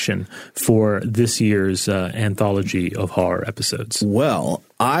selection for this year's anthology of horror episodes? Well,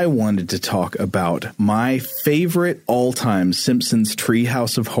 I wanted to talk about my favorite all-time Simpsons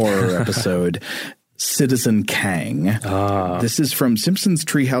Treehouse of Horror episode, Citizen Kang. This is from Simpsons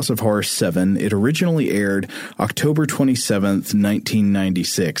Treehouse of Horror 7. It originally aired October 27th,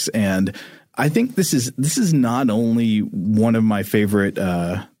 1996. And I think this is not only one of my favorite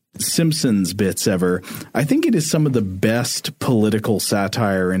Simpsons bits ever. I think it is some of the best political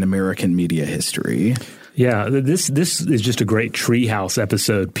satire in American media history. Yeah, this is just a great Treehouse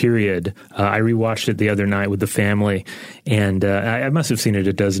episode, period. I rewatched it the other night with the family, and I must have seen it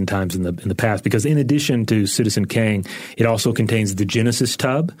a dozen times in the past, because in addition to Citizen Kang, it also contains the Genesis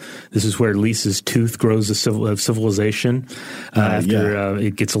tub. This is where Lisa's tooth grows a civilization after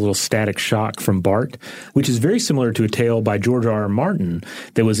it gets a little static shock from Bart, which is very similar to a tale by George R. R. Martin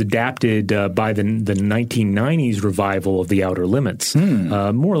that was adapted by the 1990s revival of The Outer Limits,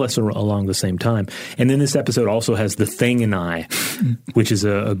 more or less along the same time. And then this episode also has The Thing and I, which is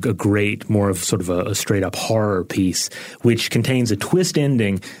a great, more of sort of a straight-up horror piece, which contains a twist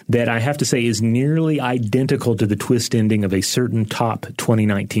ending that I have to say is nearly identical to the twist ending of a certain top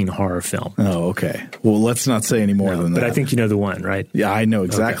 2019 horror film. Oh, okay. Well, let's not say any more than that. But I think you know the one, right? Yeah, I know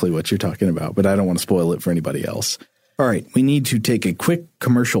exactly what you're talking about, but I don't want to spoil it for anybody else. All right, we need to take a quick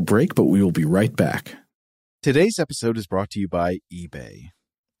commercial break, but we will be right back. Today's episode is brought to you by eBay.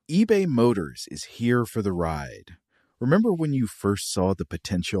 eBay Motors is here for the ride. Remember when you first saw the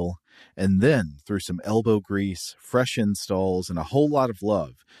potential? And then, through some elbow grease, fresh installs, and a whole lot of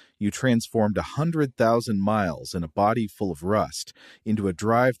love, you transformed 100,000 miles and a body full of rust into a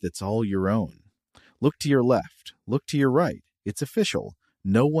drive that's all your own. Look to your left. Look to your right. It's official.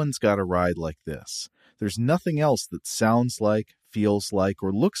 No one's got a ride like this. There's nothing else that sounds like, feels like,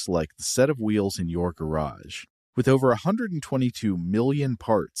 or looks like the set of wheels in your garage. With over 122 million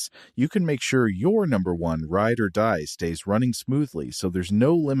parts, you can make sure your number one ride or die stays running smoothly, so there's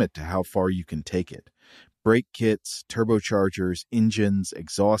no limit to how far you can take it. Brake kits, turbochargers, engines,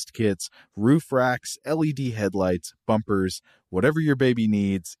 exhaust kits, roof racks, LED headlights, bumpers, whatever your baby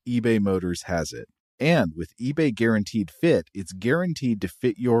needs, eBay Motors has it. And with eBay Guaranteed Fit, it's guaranteed to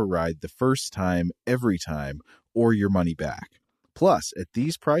fit your ride the first time, every time, or your money back. Plus, at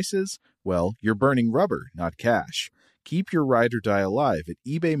these prices, well, you're burning rubber, not cash. Keep your ride or die alive at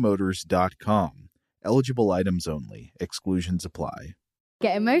ebaymotors.com. Eligible items only. Exclusions apply.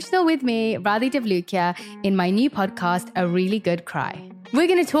 Get emotional with me, Radhi Devlukia, in my new podcast, A Really Good Cry. We're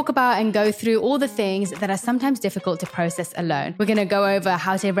going to talk about and go through all the things that are sometimes difficult to process alone. We're going to go over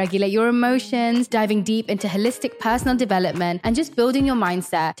how to regulate your emotions, diving deep into holistic personal development, and just building your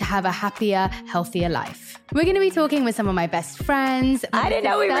mindset to have a happier, healthier life. We're going to be talking with some of my best friends. I didn't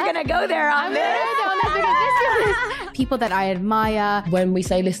know we were going to go there on this. People that I admire. When we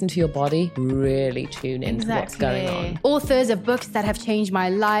say listen to your body, really tune into what's going on. Authors of books that have changed my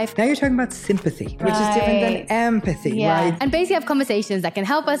life. Now you're talking about sympathy, which is different than empathy, right? And basically have conversations that can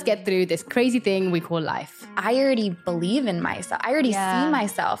help us get through this crazy thing we call life. I already believe in myself. I already see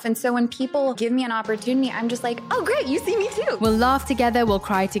myself. And so when people give me an opportunity, I'm just like, oh, great, you see me too. We'll laugh together, we'll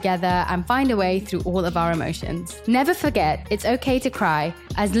cry together, and find a way through all of our emotions. Never forget, it's okay to cry,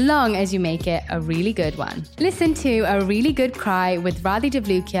 as long as you make it a really good one. Listen to A Really Good Cry with Radhi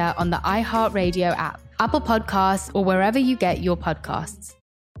Devlukia on the iHeartRadio app, Apple Podcasts, or wherever you get your podcasts.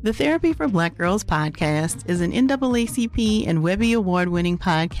 The Therapy for Black Girls podcast is an NAACP and Webby Award-winning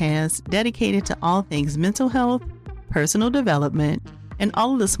podcast dedicated to all things mental health, personal development, and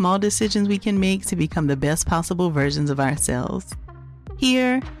all of the small decisions we can make to become the best possible versions of ourselves.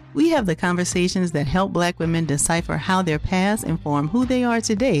 Here, we have the conversations that help Black women decipher how their past inform who they are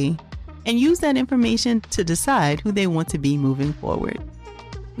today and use that information to decide who they want to be moving forward.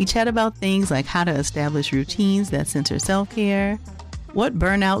 We chat about things like how to establish routines that center self-care, what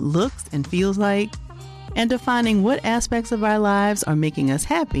burnout looks and feels like, and defining what aspects of our lives are making us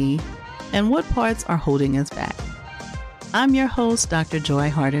happy and what parts are holding us back. I'm your host, Dr. Joy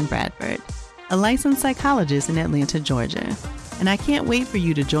Harden Bradford, a licensed psychologist in Atlanta, Georgia, and I can't wait for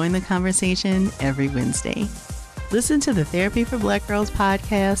you to join the conversation every Wednesday. Listen to the Therapy for Black Girls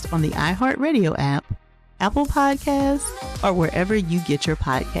podcast on the iHeartRadio app, Apple Podcasts, or wherever you get your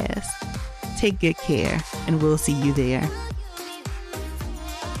podcasts. Take good care, and we'll see you there.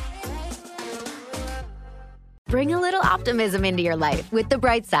 Bring a little optimism into your life with The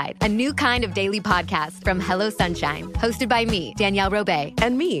Bright Side, a new kind of daily podcast from Hello Sunshine, hosted by me, Danielle Robay.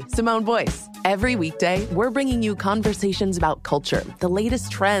 And me, Simone Boyce. Every weekday, we're bringing you conversations about culture, the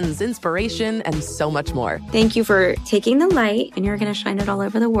latest trends, inspiration, and so much more. Thank you for taking the light, and you're going to shine it all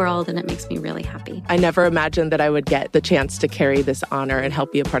over the world, and it makes me really happy. I never imagined that I would get the chance to carry this honor and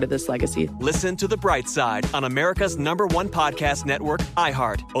help be a part of this legacy. Listen to The Bright Side on America's #1 podcast network,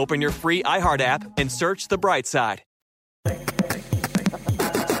 iHeart. Open your free iHeart app and search The Bright Side.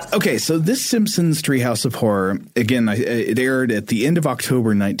 Okay, so this Simpsons Treehouse of Horror, again, it aired at the end of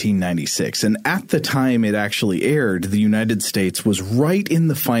October 1996. And at the time it actually aired, the United States was right in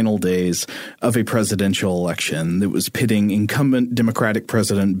the final days of a presidential election that was pitting incumbent Democratic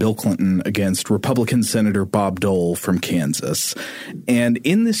President Bill Clinton against Republican Senator Bob Dole from Kansas. And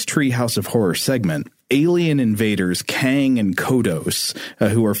in this Treehouse of Horror segment, alien invaders Kang and Kodos,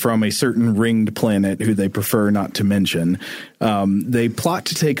 who are from a certain ringed planet who they prefer not to mention, they plot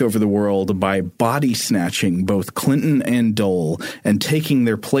to take over the world by body snatching both Clinton and Dole and taking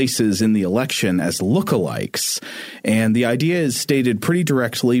their places in the election as lookalikes. And the idea is stated pretty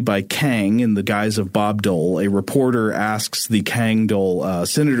directly by Kang in the guise of Bob Dole. A reporter asks the Kang Dole,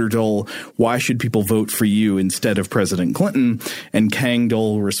 Senator Dole, why should people vote for you instead of President Clinton? And Kang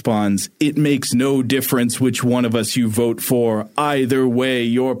Dole responds, it makes no difference which one of us you vote for. Either way,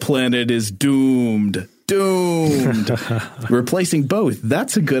 your planet is doomed. Replacing both.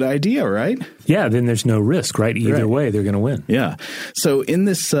 That's a good idea, right? Yeah, then there's no risk, right? Either way, they're going to win. Yeah. So in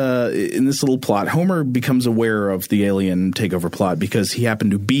this little plot, Homer becomes aware of the alien takeover plot because he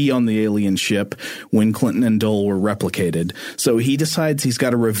happened to be on the alien ship when Clinton and Dole were replicated. So he decides he's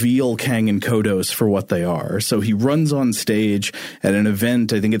got to reveal Kang and Kodos for what they are. So he runs on stage at an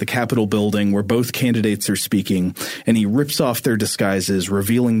event, I think at the Capitol building, where both candidates are speaking, and he rips off their disguises,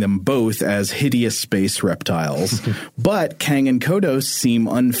 revealing them both as hideous space reptiles. But Kang and Kodos seem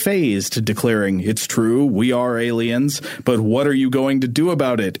unfazed, declaring, it's true, we are aliens, but what are you going to do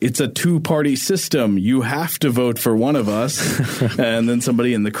about it? It's a two-party system. You have to vote for one of us. And then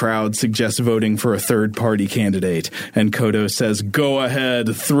somebody in the crowd suggests voting for a third-party candidate. And Kodos says, go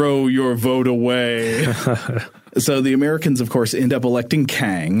ahead, throw your vote away. So the Americans, of course, end up electing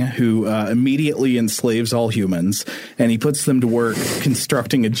Kang, who immediately enslaves all humans, and he puts them to work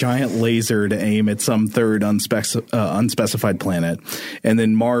constructing a giant laser to aim at some third unspecified planet. And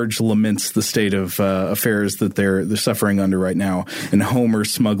then Marge laments the state of affairs that they're suffering under right now, and Homer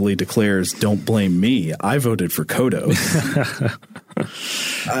smugly declares, "Don't blame me. I voted for Kodos."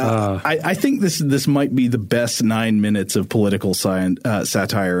 I think this might be the best 9 minutes of political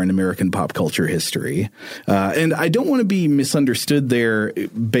satire in American pop culture history. And I don't want to be misunderstood there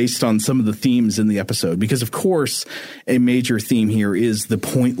based on some of the themes in the episode, because, of course, a major theme here is the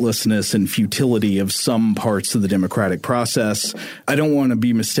pointlessness and futility of some parts of the democratic process. I don't want to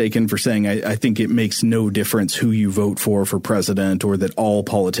be mistaken for saying I think it makes no difference who you vote for president, or that all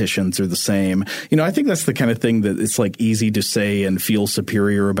politicians are the same. I think that's the kind of thing that it's like easy to say and feel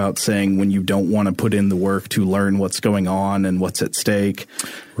superior about saying when you don't want to put in the work to learn what's going on and what's at stake.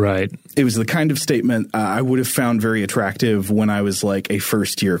 Right. It was the kind of statement I would have found very attractive when I was like a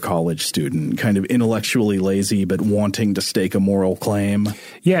first-year college student, kind of intellectually lazy but wanting to stake a moral claim.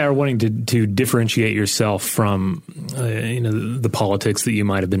 Yeah, or wanting to differentiate yourself from the politics that you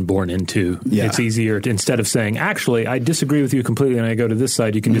might have been born into. Yeah. It's easier to, instead of saying, actually, I disagree with you completely and I go to this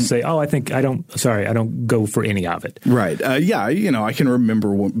side, you can just say, I don't go for any of it. Right. I can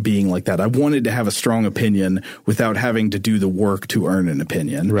remember being like that. I wanted to have a strong opinion without having to do the work to earn an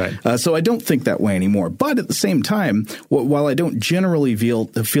opinion. Right. So I don't think that way anymore. But at the same time, while I don't generally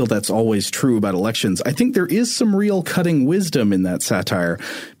feel that's always true about elections, I think there is some real cutting wisdom in that satire,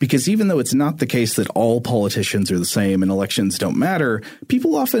 because even though it's not the case that all politicians are the same and elections don't matter,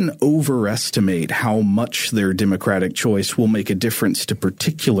 people often overestimate how much their democratic choice will make a difference to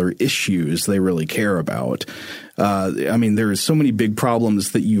particular issues they really care about. There are so many big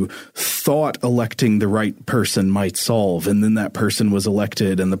problems that you thought electing the right person might solve, and then that person was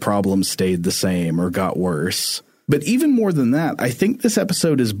elected and the problem stayed the same or got worse. But even more than that, I think this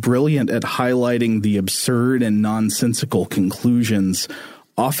episode is brilliant at highlighting the absurd and nonsensical conclusions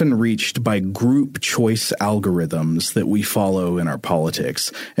often reached by group choice algorithms that we follow in our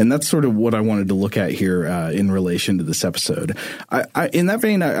politics. And that's sort of what I wanted to look at here in relation to this episode. In that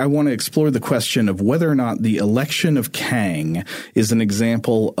vein, I want to explore the question of whether or not the election of Kang is an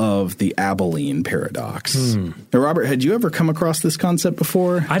example of the Abilene paradox. Now, Robert, had you ever come across this concept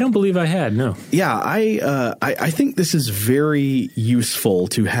before? I don't believe I had, no. Yeah, I think this is very useful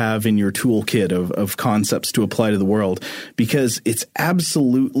to have in your toolkit of concepts to apply to the world, because it's absolutely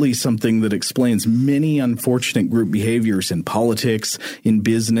something that explains many unfortunate group behaviors in politics, in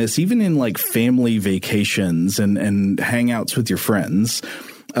business, even in like family vacations and hangouts with your friends.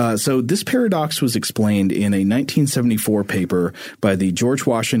 So this paradox was explained in a 1974 paper by the George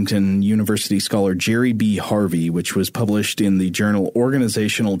Washington University scholar Jerry B. Harvey, which was published in the journal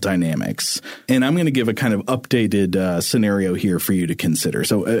Organizational Dynamics. And I'm going to give a kind of updated scenario here for you to consider.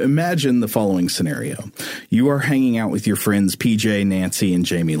 So imagine the following scenario. You are hanging out with your friends PJ, Nancy, and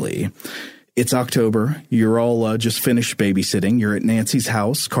Jamie Lee. It's October. You're all just finished babysitting. You're at Nancy's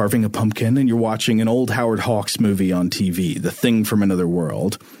house carving a pumpkin, and you're watching an old Howard Hawks movie on TV, The Thing from Another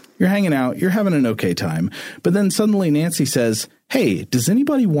World. You're hanging out. You're having an okay time. But then suddenly Nancy says, "Hey, does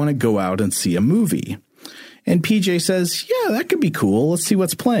anybody want to go out and see a movie?" And PJ says, "Yeah, that could be cool. Let's see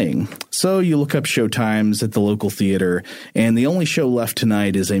what's playing." So you look up showtimes at the local theater, and the only show left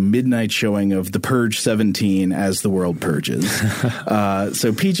tonight is a midnight showing of The Purge 17 as the world purges.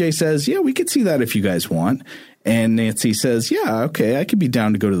 So PJ says, "Yeah, we could see that if you guys want." And Nancy says, "Yeah, okay, I could be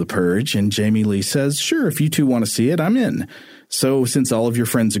down to go to The Purge." And Jamie Lee says, "Sure, if you two want to see it, I'm in." So since all of your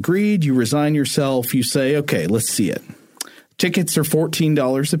friends agreed, you resign yourself. You say, "Okay, let's see it." Tickets are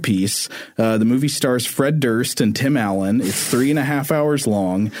 $14 a piece. The movie stars Fred Durst and Tim Allen. It's 3.5 hours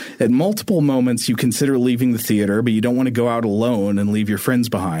long. At multiple moments, you consider leaving the theater, but you don't want to go out alone and leave your friends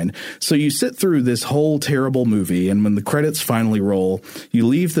behind. So you sit through this whole terrible movie, and when the credits finally roll, you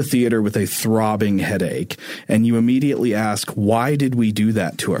leave the theater with a throbbing headache, and you immediately ask, why did we do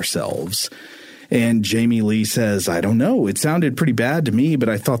that to ourselves? And Jamie Lee says, "I don't know. It sounded pretty bad to me, but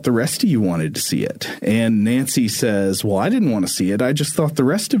I thought the rest of you wanted to see it." And Nancy says, "Well, I didn't want to see it. I just thought the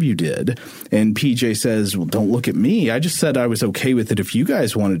rest of you did." And PJ says, "Well, don't look at me. I just said I was okay with it if you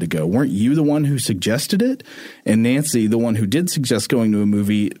guys wanted to go. Weren't you the one who suggested it?" And Nancy, the one who did suggest going to a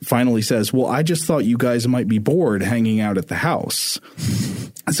movie, finally says, "Well, I just thought you guys might be bored hanging out at the house."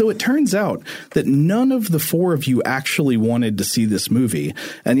 So it turns out that none of the four of you actually wanted to see this movie,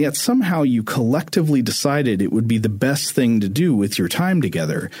 and yet somehow you collectively decided it would be the best thing to do with your time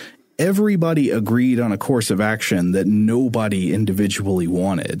together. Everybody agreed on a course of action that nobody individually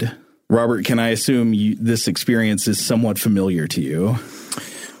wanted. Robert, can I assume this experience is somewhat familiar to you?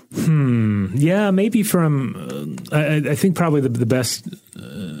 Yeah, maybe from I think probably the best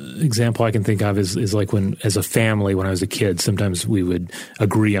example I can think of is like when, as a family, when I was a kid, sometimes we would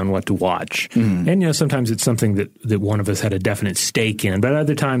agree on what to watch. And, sometimes it's something that one of us had a definite stake in. But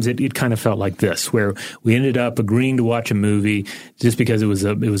other times it kind of felt like this, where we ended up agreeing to watch a movie just because it was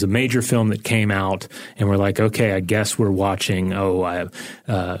a major film that came out. And we're like, okay, I guess we're watching, God,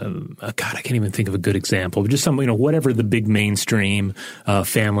 I can't even think of a good example. But just some, whatever the big mainstream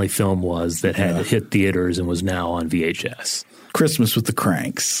family film was that had hit theaters and was now on VHS. Christmas with the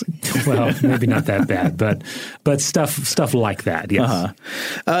Cranks. Well, maybe not that bad, but stuff like that.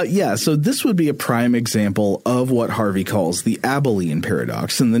 Yes. So this would be a prime example of what Harvey calls the Abilene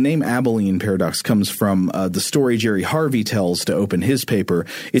paradox. And the name Abilene paradox comes from the story Jerry Harvey tells to open his paper.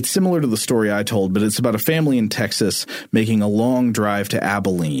 It's similar to the story I told, but it's about a family in Texas making a long drive to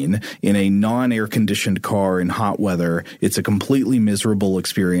Abilene in a non-air conditioned car in hot weather. It's a completely miserable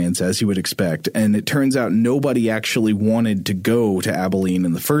experience, as you would expect. And it turns out nobody actually wanted to go to Abilene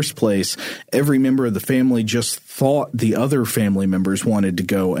in the first place. Every member of the family just thought the other family members wanted to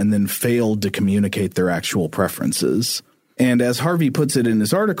go and then failed to communicate their actual preferences. And as Harvey puts it in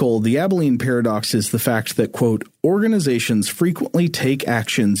his article, the Abilene paradox is the fact that, quote, organizations frequently take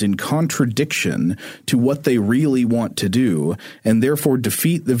actions in contradiction to what they really want to do and therefore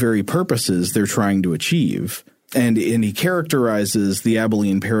defeat the very purposes they're trying to achieve. And he characterizes the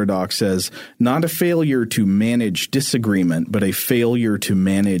Abilene paradox as not a failure to manage disagreement, but a failure to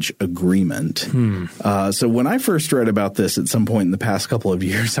manage agreement. So when I first read about this at some point in the past couple of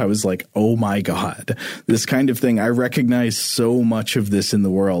years, I was like, oh my God, this kind of thing. I recognize so much of this in the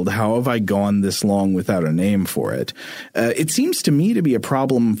world. How have I gone this long without a name for it? It seems to me to be a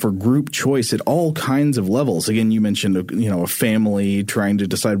problem for group choice at all kinds of levels. Again, you mentioned, a family trying to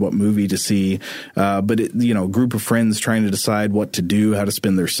decide what movie to see, but group of friends trying to decide what to do, how to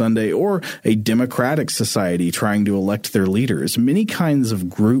spend their Sunday, or a democratic society trying to elect their leaders. Many kinds of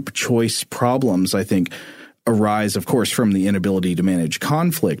group choice problems, I think, arise, of course, from the inability to manage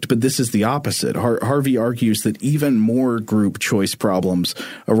conflict, but this is the opposite. Harvey argues that even more group choice problems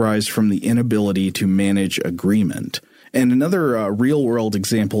arise from the inability to manage agreement. And another real-world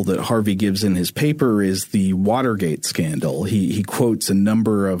example that Harvey gives in his paper is the Watergate scandal. He quotes a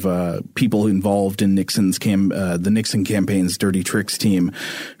number of people involved in the Nixon campaign's dirty tricks team,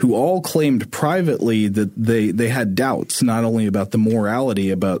 who all claimed privately that they had doubts not only about the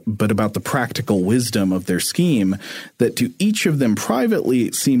morality but about the practical wisdom of their scheme. That to each of them privately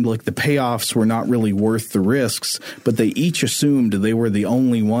it seemed like the payoffs were not really worth the risks, but they each assumed they were the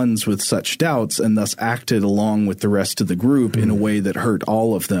only ones with such doubts and thus acted along with the rest of the group in a way that hurt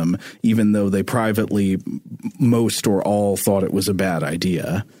all of them, even though they privately, most or all, thought it was a bad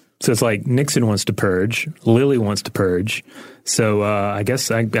idea. So it's like Nixon wants to purge, Lilly wants to purge. So I guess,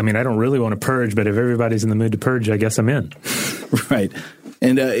 I don't really want to purge, but if everybody's in the mood to purge, I guess I'm in. Right.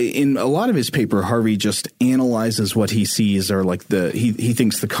 And in a lot of his paper, Harvey just analyzes what he sees are like he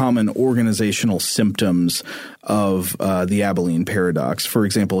thinks the common organizational symptoms of the Abilene paradox. For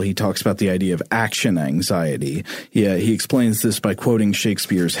example, he talks about the idea of action anxiety. He explains this by quoting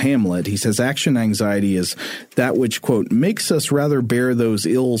Shakespeare's Hamlet. He says, action anxiety is that which, quote, makes us rather bear those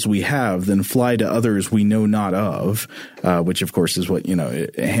ills we have than fly to others we know not of, which, of course, is what,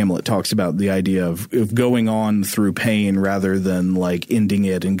 Hamlet talks about, the idea of going on through pain rather than like ending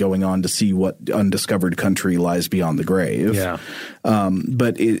it and going on to see what undiscovered country lies beyond the grave. Yeah.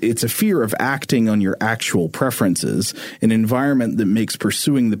 But it's a fear of acting on your actual preferences, an environment that makes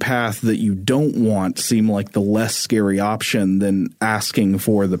pursuing the path that you don't want seem like the less scary option than asking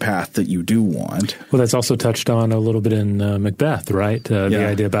for the path that you do want. Well, that's also touched on a little bit in Macbeth, right? The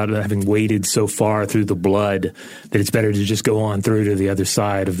idea about having waded so far through the blood that it's better to just go on through to the other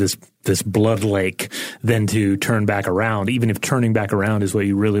side of this blood lake than to turn back around, even if turning back around is what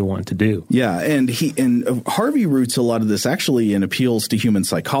you really want to do. Yeah, and Harvey roots a lot of this actually in appeals to human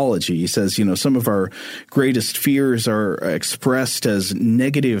psychology. He says, some of our greatest fears are expressed as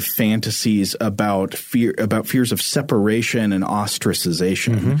negative fantasies about fears of separation and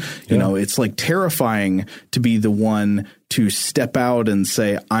ostracization. It's like terrifying to be the one to step out and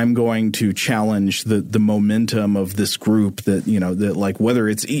say, I'm going to challenge the momentum of this group that like whether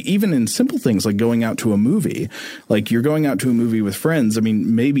it's even in simple things like going out to a movie, like you're going out to a movie with friends. I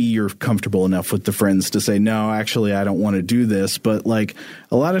mean, maybe you're comfortable enough with the friends to say, no, actually, I don't want to do this. But like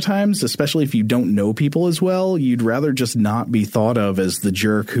a lot of times, especially if you don't know people as well, you'd rather just not be thought of as the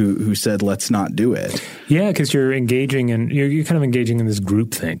jerk who said, let's not do it. Yeah, because you're engaging you're kind of engaging in this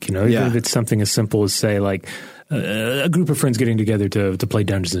group think, even if it's something as simple as say like, a group of friends getting together to play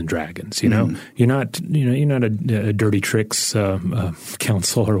Dungeons and Dragons. You know, you're not a dirty tricks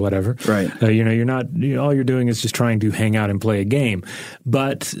council or whatever. Right. You're not. All you're doing is just trying to hang out and play a game.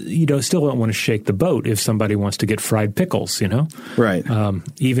 But you still don't want to shake the boat if somebody wants to get fried pickles. Right.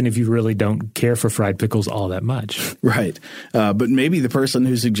 Even if you really don't care for fried pickles all that much. Right. But maybe the person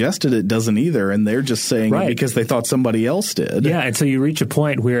who suggested it doesn't either, and they're just saying it because they thought somebody else did. Yeah, and so you reach a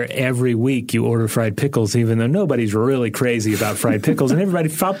point where every week you order fried pickles, even though nobody's really crazy about fried pickles, and everybody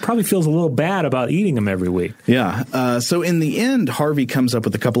probably feels a little bad about eating them every week. Yeah. So in the end, Harvey comes up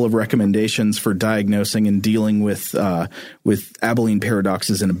with a couple of recommendations for diagnosing and dealing with Abilene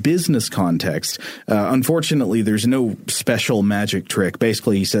paradoxes in a business context. Unfortunately, there's no special magic trick.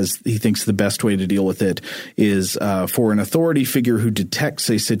 Basically, he says he thinks the best way to deal with it is for an authority figure who detects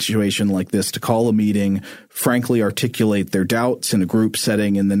a situation like this to call a meeting, frankly articulate their doubts in a group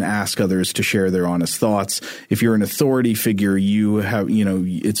setting, and then ask others to share their honest thoughts. If you're an authority figure,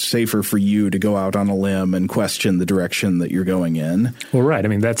 it's safer for you to go out on a limb and question the direction that you're going in. Well, right. I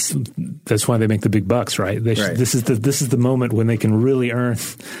mean, that's why they make the big bucks, right? This is the moment when they can really earn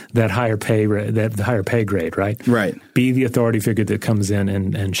that higher pay grade, right? Right. Be the authority figure that comes in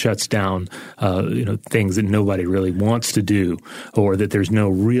and shuts down, things that nobody really wants to do, or that there's no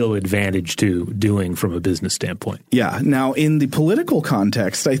real advantage to doing from a business standpoint. Yeah. Now, in the political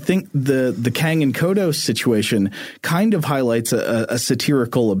context, I think the Kang and Kodos situation kind of highlights a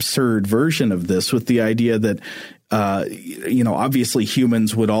satirical, absurd version of this, with the idea that obviously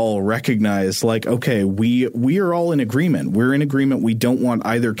humans would all recognize, like, okay, we are all in agreement. We're in agreement. We don't want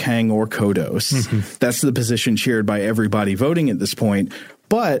either Kang or Kodos. Mm-hmm. That's the position shared by everybody voting at this point.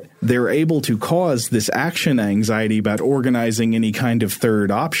 But they're able to cause this action anxiety about organizing any kind of third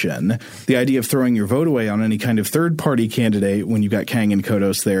option. The idea of throwing your vote away on any kind of third-party candidate when you've got Kang and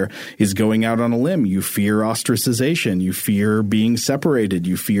Kodos there is going out on a limb. You fear ostracization. You fear being separated.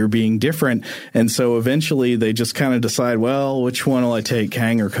 You fear being different. And so eventually they just kind of decide, well, which one will I take,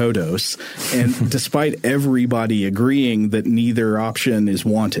 Kang or Kodos? And despite everybody agreeing that neither option is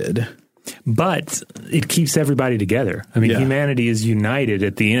wanted. But it keeps everybody together. I mean, humanity is united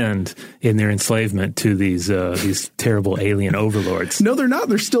at the end in their enslavement to these terrible alien overlords. No, they're not.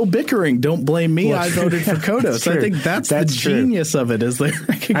 They're still bickering. Don't blame me. I voted for Kodos. I think that's the genius of it, is they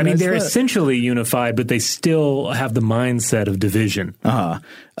recognize I mean, they're essentially unified, but they still have the mindset of division.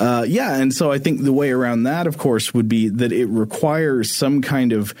 And so I think the way around that, of course, would be that it requires some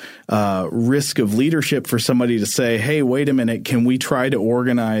kind of risk of leadership for somebody to say, hey, wait a minute, can we try to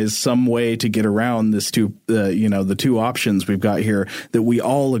organize some way to get around the two options we've got here that we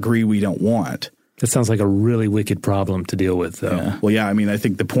all agree we don't want? That sounds like a really wicked problem to deal with, though. Yeah. Well, yeah, I mean, I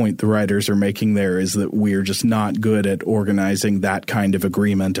think the point the writers are making there is that we're just not good at organizing that kind of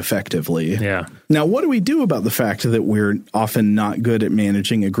agreement effectively. Yeah. Now, what do we do about the fact that we're often not good at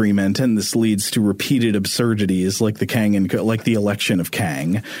managing agreement, and this leads to repeated absurdities like the election of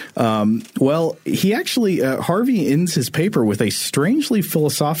Kang? He actually Harvey ends his paper with a strangely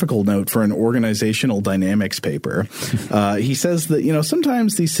philosophical note for an organizational dynamics paper. He says that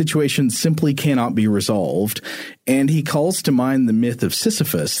sometimes these situations simply cannot be resolved, and he calls to mind the myth of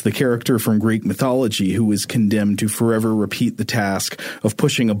Sisyphus, the character from Greek mythology who was condemned to forever repeat the task of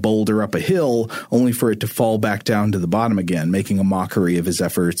pushing a boulder up a hill only for it to fall back down to the bottom again, making a mockery of his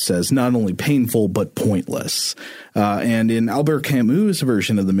efforts as not only painful but pointless. And in Albert Camus'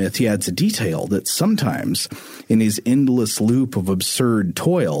 version of the myth, he adds a detail that sometimes, in his endless loop of absurd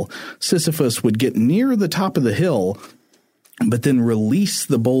toil, Sisyphus would get near the top of the hill but then release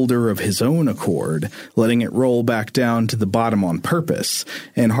the boulder of his own accord, letting it roll back down to the bottom on purpose.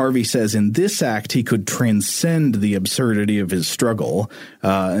 And Harvey says in this act he could transcend the absurdity of his struggle.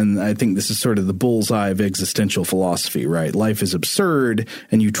 And I think this is sort of the bullseye of existential philosophy, right? Life is absurd,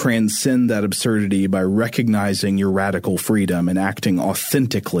 and you transcend that absurdity by recognizing your radical freedom and acting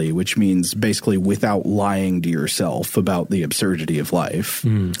authentically, which means basically without lying to yourself about the absurdity of life.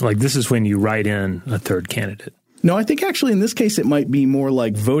 Like this is when you write in a third candidate. No, I think actually in this case it might be more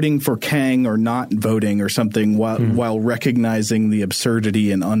like voting for Kang or not voting or something while recognizing the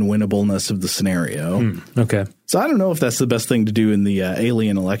absurdity and unwinnableness of the scenario. Okay. So I don't know if that's the best thing to do in the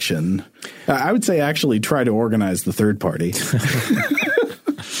alien election. I would say actually try to organize the third party.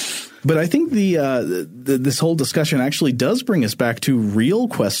 But I think the this whole discussion actually does bring us back to real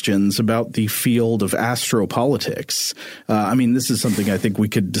questions about the field of astropolitics. I mean, this is something I think we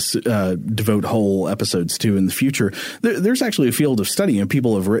could devote whole episodes to in the future. There's actually a field of study, and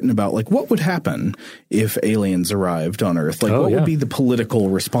people have written about, like, what would happen if aliens arrived on Earth? Like, what would be the political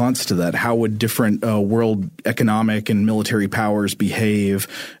response to that? How would different world economic and military powers behave?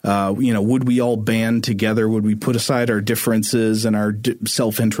 Would we all band together? Would we put aside our differences and our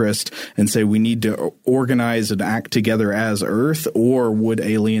self-interest and say we need to organize and act together as Earth? Or would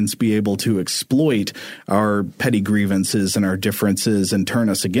aliens be able to exploit our petty grievances and our differences and turn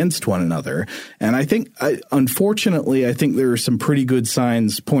us against one another? And I think, unfortunately, I think there are some pretty good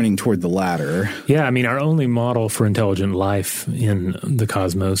signs pointing toward the latter. Yeah, I mean, our only model for intelligent life in the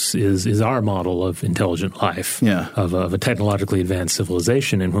cosmos is our model of intelligent life, of a technologically advanced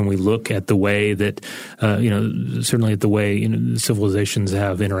civilization. And when we look at the way that, certainly at the way civilizations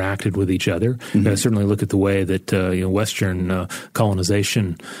have interacted with each other, certainly look at the way that Western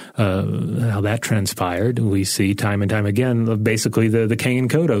colonization, how that transpired, we see time and time again basically the Kang and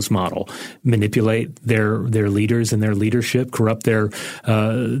Kodos model: manipulate their leaders and their leadership, corrupt their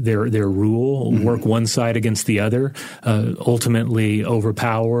rule, work one side against the other, ultimately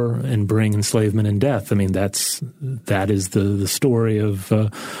overpower and bring enslavement and death. I mean, that is the story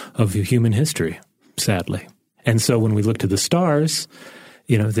of human history, sadly. And so when we look to the stars,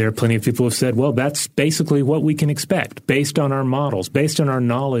 there are plenty of people who have said, well, that's basically what we can expect based on our models, based on our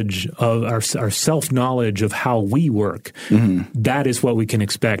knowledge of our self-knowledge of how we work. That is what we can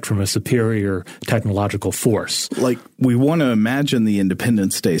expect from a superior technological force. Like, we want to imagine the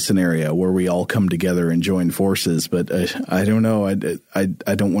Independence Day scenario where we all come together and join forces, but I don't know. I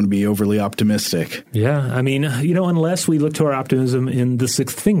don't want to be overly optimistic. Yeah. I mean, unless we look to our optimism in the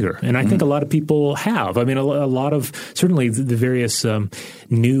sixth finger. And I think a lot of people have. I mean, a lot of certainly the various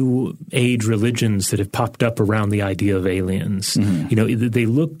new age religions that have popped up around the idea of aliens. They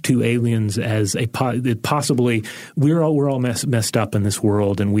look to aliens as possibly we're all messed up in this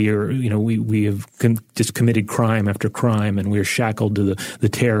world, and we are we have just committed crime after crime, and we're shackled to the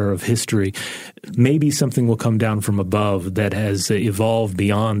terror of history. Maybe something will come down from above that has evolved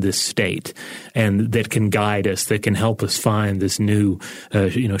beyond this state, and that can guide us, that can help us find this new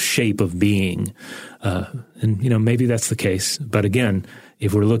shape of being. And maybe that's the case, but again,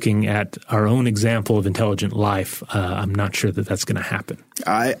 if we're looking at our own example of intelligent life, I'm not sure that that's going to happen.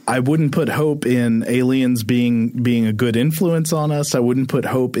 I wouldn't put hope in aliens being a good influence on us. I wouldn't put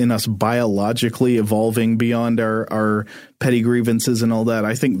hope in us biologically evolving beyond our petty grievances and all that.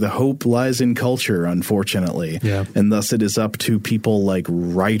 I think the hope lies in culture, unfortunately. Yeah. And thus it is up to people like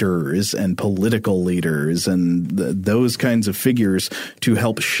writers and political leaders and those kinds of figures to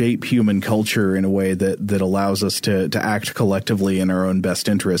help shape human culture in a way that allows us to act collectively in our own best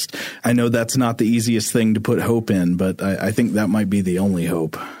interest. I know that's not the easiest thing to put hope in, but I think that might be the only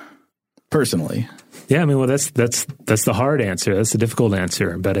hope, personally. Yeah, I mean, well, that's the hard answer. That's the difficult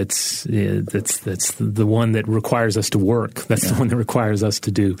answer, but that's the one that requires us to work. That's the one that requires us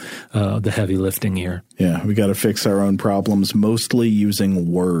to do the heavy lifting here. Yeah, we got to fix our own problems, mostly using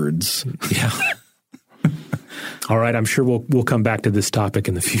words. Yeah. All right, I'm sure we'll come back to this topic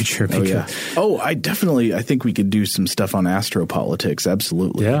in the future. I think we could do some stuff on astropolitics.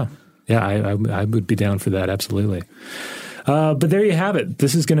 Absolutely. Yeah, I would be down for that. Absolutely. But there you have it.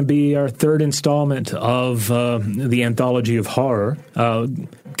 This is going to be our third installment of the Anthology of Horror.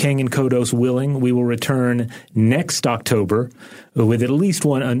 Kang and Kodos willing, we will return next October with at least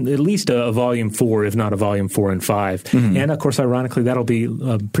a volume 4, if not a volume 4 and 5. And of course, ironically, that'll be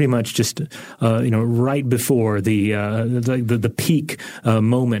pretty much just right before the peak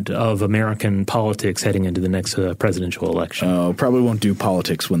moment of American politics heading into the next presidential election. Oh, probably won't do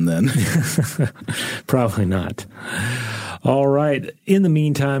politics one then. Probably not. All right. In the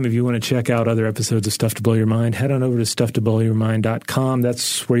meantime, if you want to check out other episodes of Stuff to Blow Your Mind, head on over to stufftoblowyourmind.com.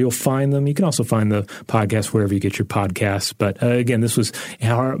 That's where you'll find them. You can also find the podcast wherever you get your podcasts. But again, this was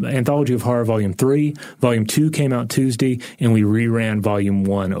Anthology of Horror Volume 3. Volume 2 came out Tuesday, and we reran Volume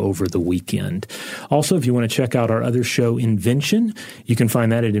 1 over the weekend. Also, if you want to check out our other show, Invention, you can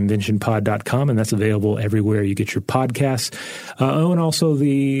find that at inventionpod.com, and that's available everywhere you get your podcasts. And also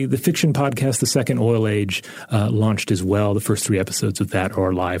the fiction podcast, The Second Oil Age, launched as well. The first 3 episodes of that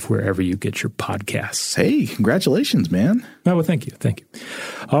are live wherever you get your podcasts. Hey, congratulations, man. Oh, well, thank you. Thank you.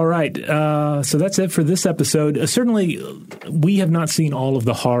 All right. So that's it for this episode. Certainly, we have not seen all of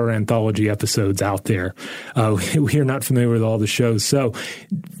the horror anthology episodes out there. We are not familiar with all the shows. So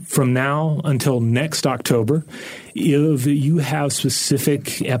from now until next October, If you have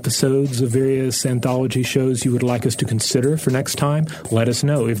specific episodes of various anthology shows you would like us to consider for next time, let us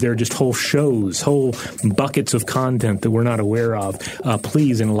know. If there are just whole shows, whole buckets of content that we're not aware of,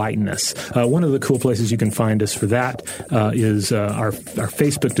 please enlighten us. One of the cool places you can find us for that is our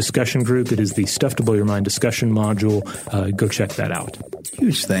Facebook discussion group. It is the Stuff to Blow Your Mind discussion module. Go check that out.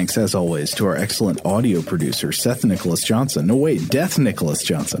 Huge thanks, as always, to our excellent audio producer, Seth Nicholas Johnson. No, wait, Death Nicholas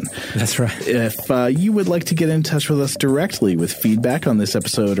Johnson. That's right. If you would like to get in touch with us directly with feedback on this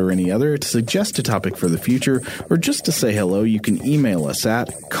episode or any other, to suggest a topic for the future, or just to say hello, you can email us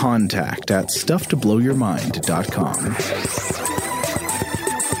at contact@stufftoblowyourmind.com.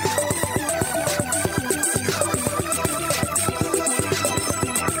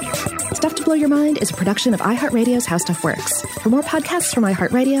 Stuff to Blow Your Mind is a production of iHeartRadio's How Stuff Works. For more podcasts from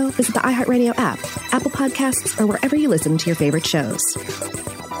iHeartRadio, visit the iHeartRadio app, Apple Podcasts, or wherever you listen to your favorite shows.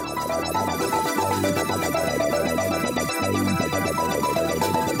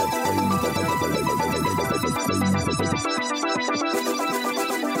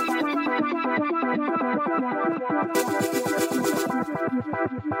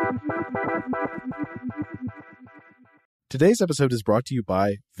 Today's episode is brought to you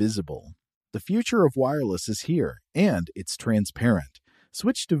by Visible. The future of wireless is here, and it's transparent.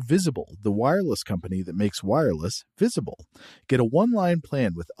 Switch to Visible, the wireless company that makes wireless visible. Get a one-line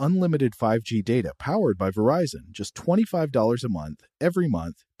plan with unlimited 5G data powered by Verizon, just $25 a month, every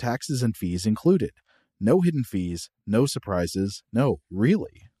month, taxes and fees included. No hidden fees, no surprises, no,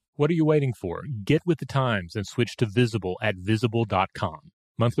 really. What are you waiting for? Get with the times and switch to Visible at Visible.com.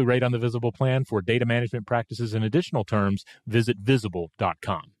 Monthly rate on the Visible plan. For data management practices and additional terms, visit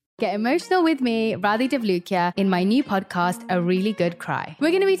Visible.com. Get emotional with me, Radhi Devlukia, in my new podcast, A Really Good Cry. We're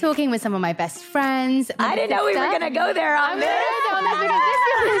going to be talking with some of my best friends. I didn't know we were going to go there on this.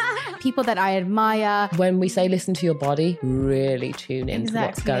 People that I admire. When we say listen to your body, really tune into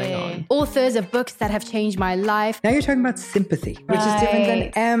what's going on. Authors of books that have changed my life. Now you're talking about sympathy, which is different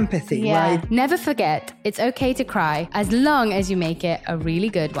than empathy, right? Never forget, it's okay to cry as long as you make it a really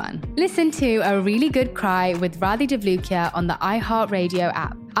good one. Listen to A Really Good Cry with Radhi Devlukia on the iHeartRadio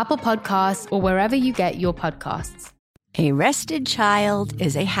app, Apple Podcasts, or wherever you get your podcasts. A rested child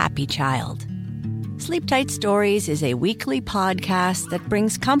is a happy child. Sleep Tight Stories is a weekly podcast that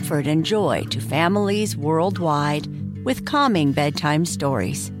brings comfort and joy to families worldwide with calming bedtime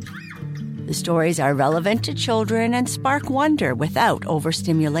stories. The stories are relevant to children and spark wonder without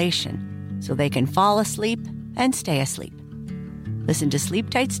overstimulation, so they can fall asleep and stay asleep. Listen to Sleep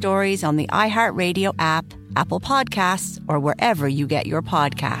Tight Stories on the iHeartRadio app, Apple Podcasts, or wherever you get your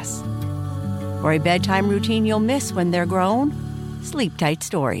podcasts. For a bedtime routine you'll miss when they're grown, Sleep Tight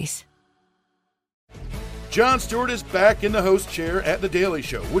Stories. Jon Stewart is back in the host chair at The Daily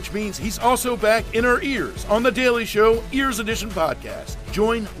Show, which means he's also back in our ears on The Daily Show Ears Edition podcast.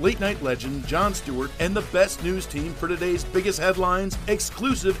 Join late-night legend Jon Stewart and the best news team for today's biggest headlines,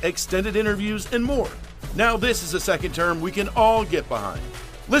 exclusive extended interviews, and more. Now this is a second term we can all get behind.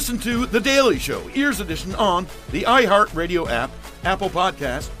 Listen to The Daily Show Ears Edition on the iHeartRadio app, Apple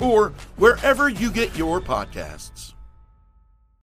Podcasts, or wherever you get your podcasts.